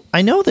know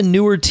the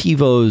newer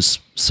TiVos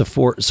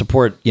support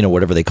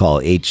whatever they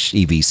call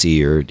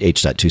HEVC or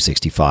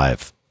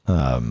H.265.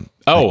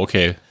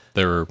 Okay.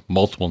 There are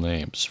multiple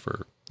names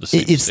for the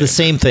same It's the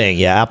same thing.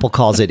 Yeah, Apple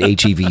calls it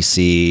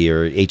HEVC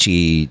or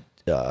HEVC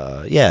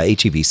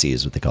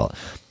is what they call it.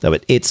 No,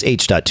 but it's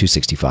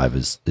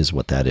H.265 is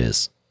what that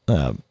is.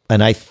 And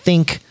I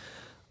think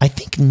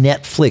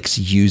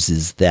Netflix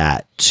uses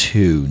that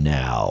too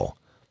now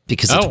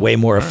because it's way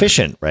more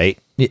efficient, right?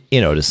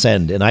 To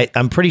send. And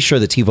I'm pretty sure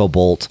the TiVo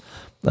Bolt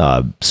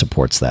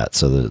supports that.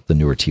 So the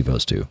newer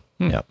TiVos do.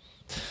 Yeah.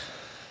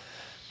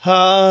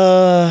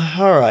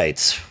 All right.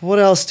 What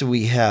else do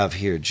we have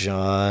here,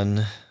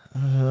 John?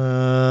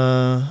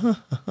 Yeah,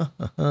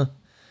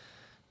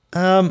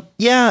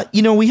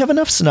 we have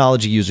enough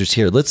Synology users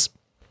here. Let's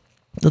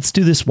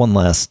do this one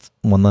last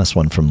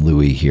one from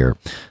Louis here.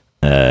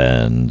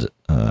 And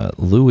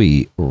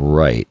Louis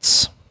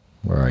writes,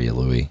 where are you,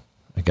 Louis?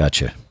 I got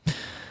you.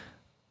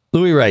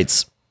 Louis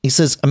writes, he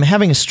says, I'm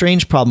having a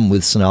strange problem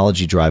with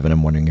Synology Drive, and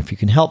I'm wondering if you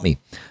can help me.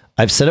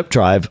 I've set up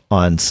Drive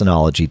on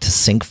Synology to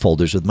sync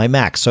folders with my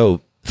Mac.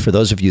 So for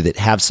those of you that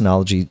have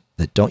Synology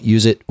that don't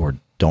use it or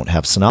don't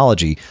have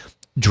Synology,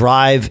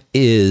 Drive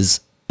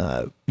is,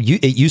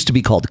 it used to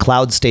be called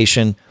Cloud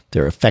Station.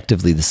 They're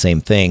effectively the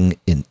same thing,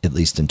 at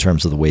least in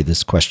terms of the way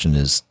this question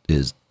is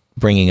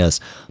bringing us.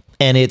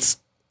 And it's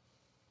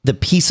the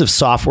piece of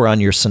software on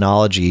your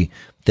Synology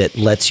that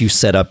lets you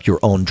set up your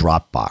own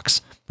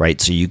Dropbox,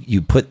 right? So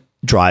you put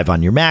Drive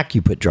on your Mac,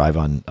 you put Drive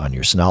on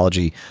your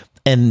Synology,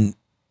 and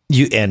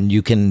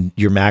you can,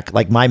 your Mac,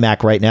 like my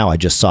Mac right now, I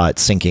just saw it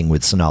syncing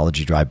with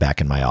Synology Drive back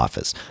in my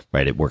office,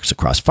 right? It works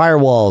across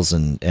firewalls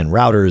and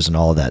routers and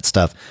all of that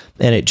stuff.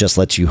 And it just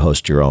lets you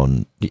host your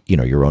own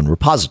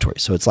repository.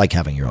 So it's like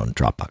having your own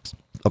Dropbox.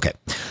 Okay.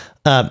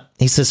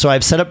 He says, so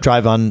I've set up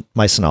Drive on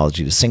my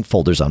Synology to sync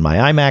folders on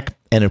my iMac.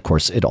 And of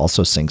course, it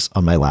also syncs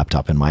on my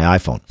laptop and my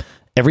iPhone.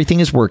 Everything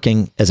is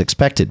working as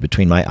expected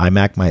between my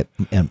iMac,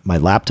 my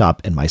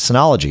laptop, and my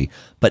Synology,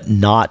 but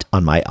not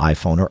on my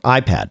iPhone or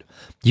iPad.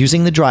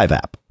 Using the Drive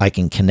app, I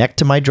can connect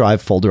to my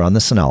Drive folder on the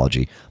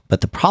Synology,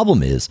 but the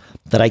problem is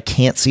that I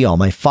can't see all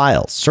my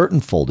files.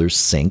 Certain folders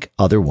sync,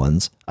 other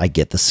ones, I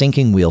get the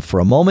syncing wheel for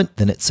a moment,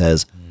 then it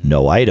says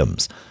no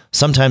items.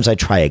 Sometimes I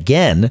try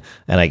again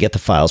and I get the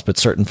files, but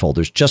certain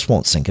folders just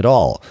won't sync at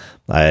all.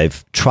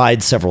 I've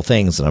tried several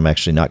things and I'm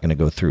actually not going to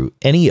go through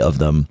any of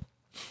them.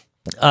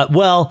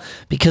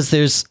 Because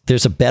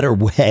there's a better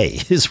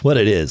way is what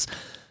it is.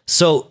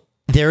 So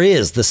there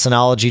is the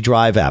Synology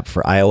Drive app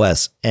for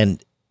iOS,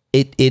 and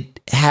it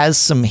has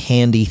some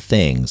handy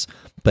things.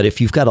 But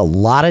if you've got a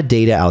lot of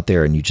data out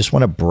there and you just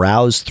want to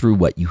browse through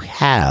what you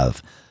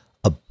have,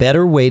 a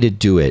better way to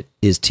do it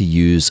is to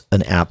use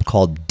an app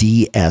called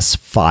DS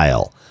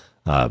File.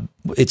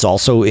 It's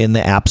also in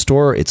the App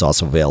Store. It's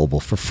also available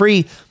for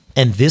free.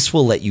 And this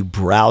will let you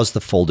browse the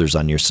folders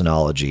on your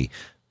Synology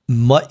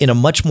in a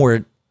much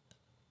more,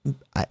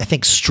 I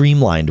think,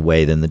 streamlined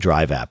way than the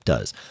Drive app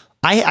does.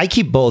 I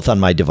keep both on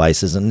my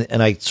devices and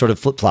I sort of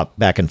flip-flop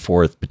back and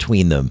forth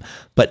between them.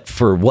 But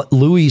for what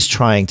Louis is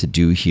trying to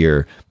do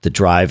here, the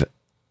Drive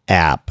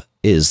app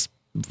is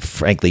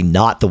frankly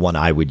not the one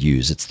I would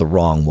use. It's the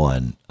wrong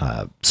one.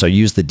 So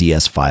use the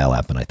DS File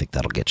app, and I think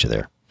that'll get you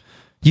there.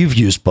 You've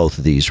used both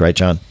of these, right,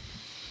 John?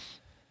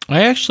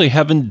 I actually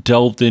haven't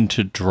delved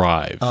into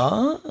Drive.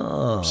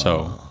 But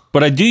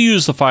I do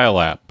use the File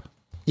app.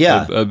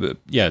 Yeah.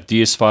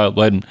 DS File.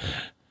 And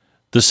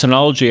the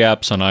Synology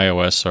apps on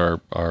iOS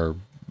are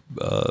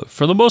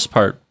for the most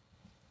part,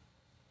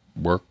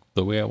 work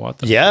the way I want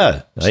them.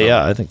 Yeah.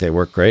 Yeah, I think they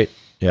work great.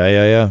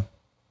 Yeah,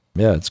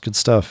 it's good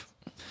stuff.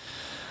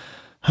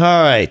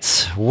 All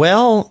right.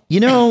 Well,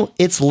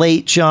 it's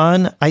late,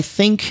 John. I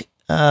think,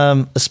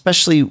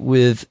 especially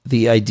with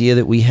the idea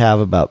that we have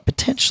about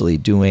potentially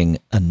doing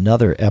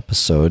another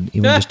episode,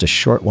 even just a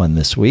short one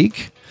this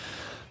week.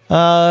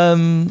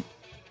 I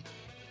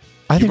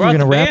think we're going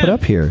to wrap it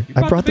up here.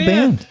 I brought the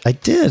band. I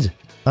did.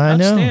 I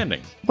know.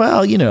 Outstanding.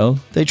 Well,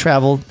 they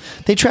travel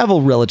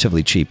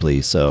relatively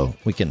cheaply, so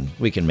we can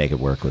make it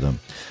work with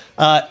them.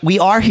 We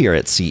are here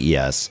at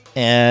CES,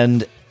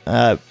 and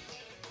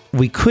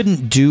we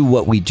couldn't do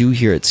what we do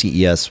here at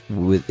CES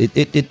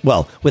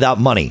without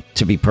money,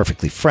 to be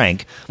perfectly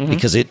frank,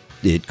 because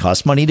it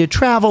costs money to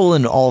travel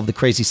and all of the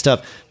crazy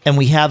stuff. And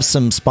we have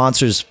some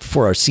sponsors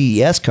for our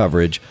CES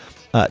coverage.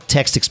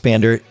 Text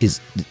Expander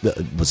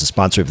was a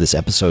sponsor of this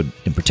episode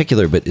in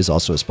particular, but is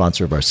also a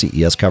sponsor of our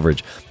CES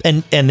coverage.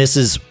 And this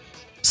is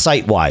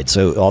site-wide.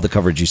 So all the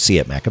coverage you see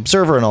at Mac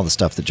Observer and all the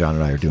stuff that John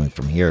and I are doing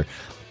from here,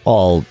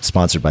 all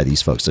sponsored by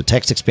these folks. So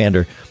Text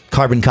Expander,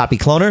 Carbon Copy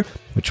Cloner,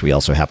 which we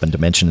also happened to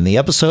mention in the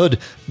episode,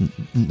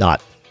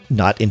 not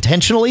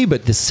intentionally,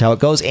 but this is how it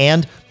goes,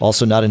 and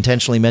also not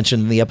intentionally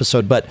mentioned in the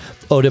episode, but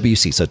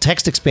OWC. So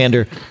Text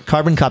Expander,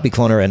 Carbon Copy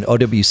Cloner, and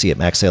OWC at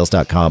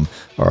MacSales.com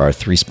are our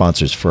 3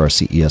 sponsors for our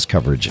CES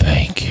coverage.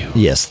 Thank you.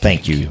 Yes,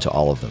 thank you to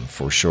all of them,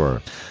 for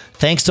sure.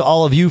 Thanks to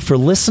all of you for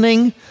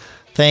listening.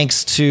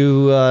 Thanks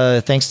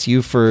to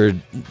you for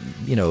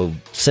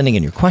sending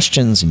in your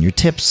questions and your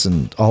tips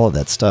and all of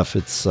that stuff.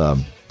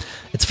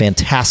 It's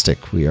fantastic.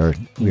 Where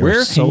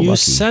can you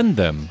send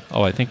them?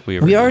 Oh, I think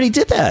we already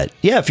did that.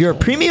 Yeah, if you're a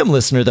premium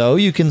listener, though,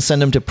 you can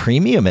send them to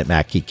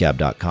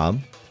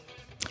premium@macgeekgab.com.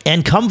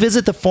 And come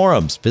visit the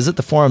forums. Visit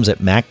the forums at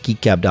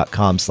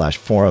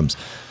macgeekgab.com/forums.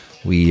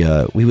 We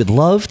would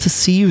love to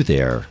see you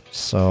there.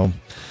 So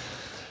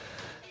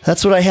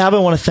that's what I have. I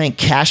want to thank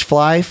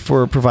CacheFly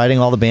for providing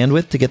all the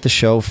bandwidth to get the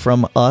show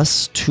from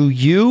us to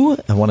you.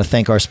 I want to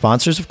thank our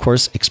sponsors, of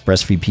course,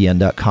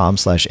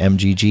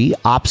 expressvpn.com/MGG,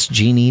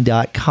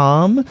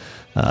 opsgenie.com,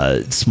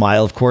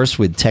 Smile, of course,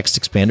 with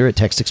Text Expander at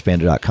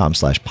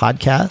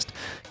textexpander.com/podcast,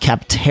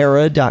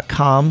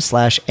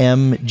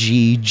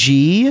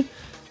 capterra.com/MGG.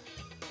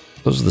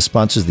 Those are the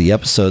sponsors of the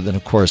episode. Then,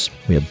 of course,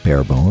 we have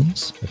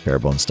Barebones at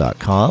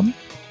barebones.com.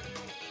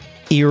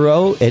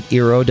 Eero at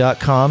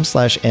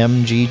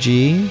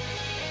eero.com/MGG.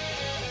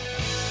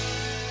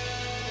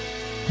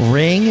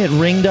 Ring at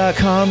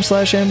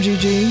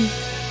ring.com/MGG.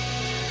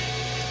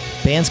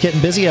 Band's getting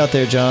busy out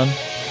there, John.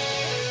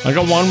 I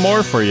got one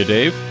more for you,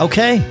 Dave.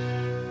 Okay.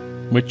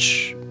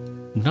 Which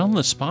none of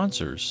the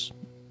sponsors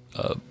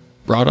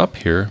brought up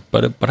here,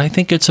 but I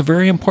think it's a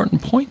very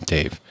important point,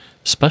 Dave,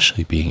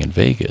 especially being in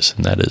Vegas,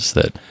 and that is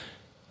that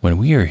when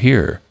we are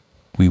here,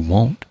 we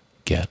won't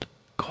get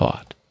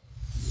caught.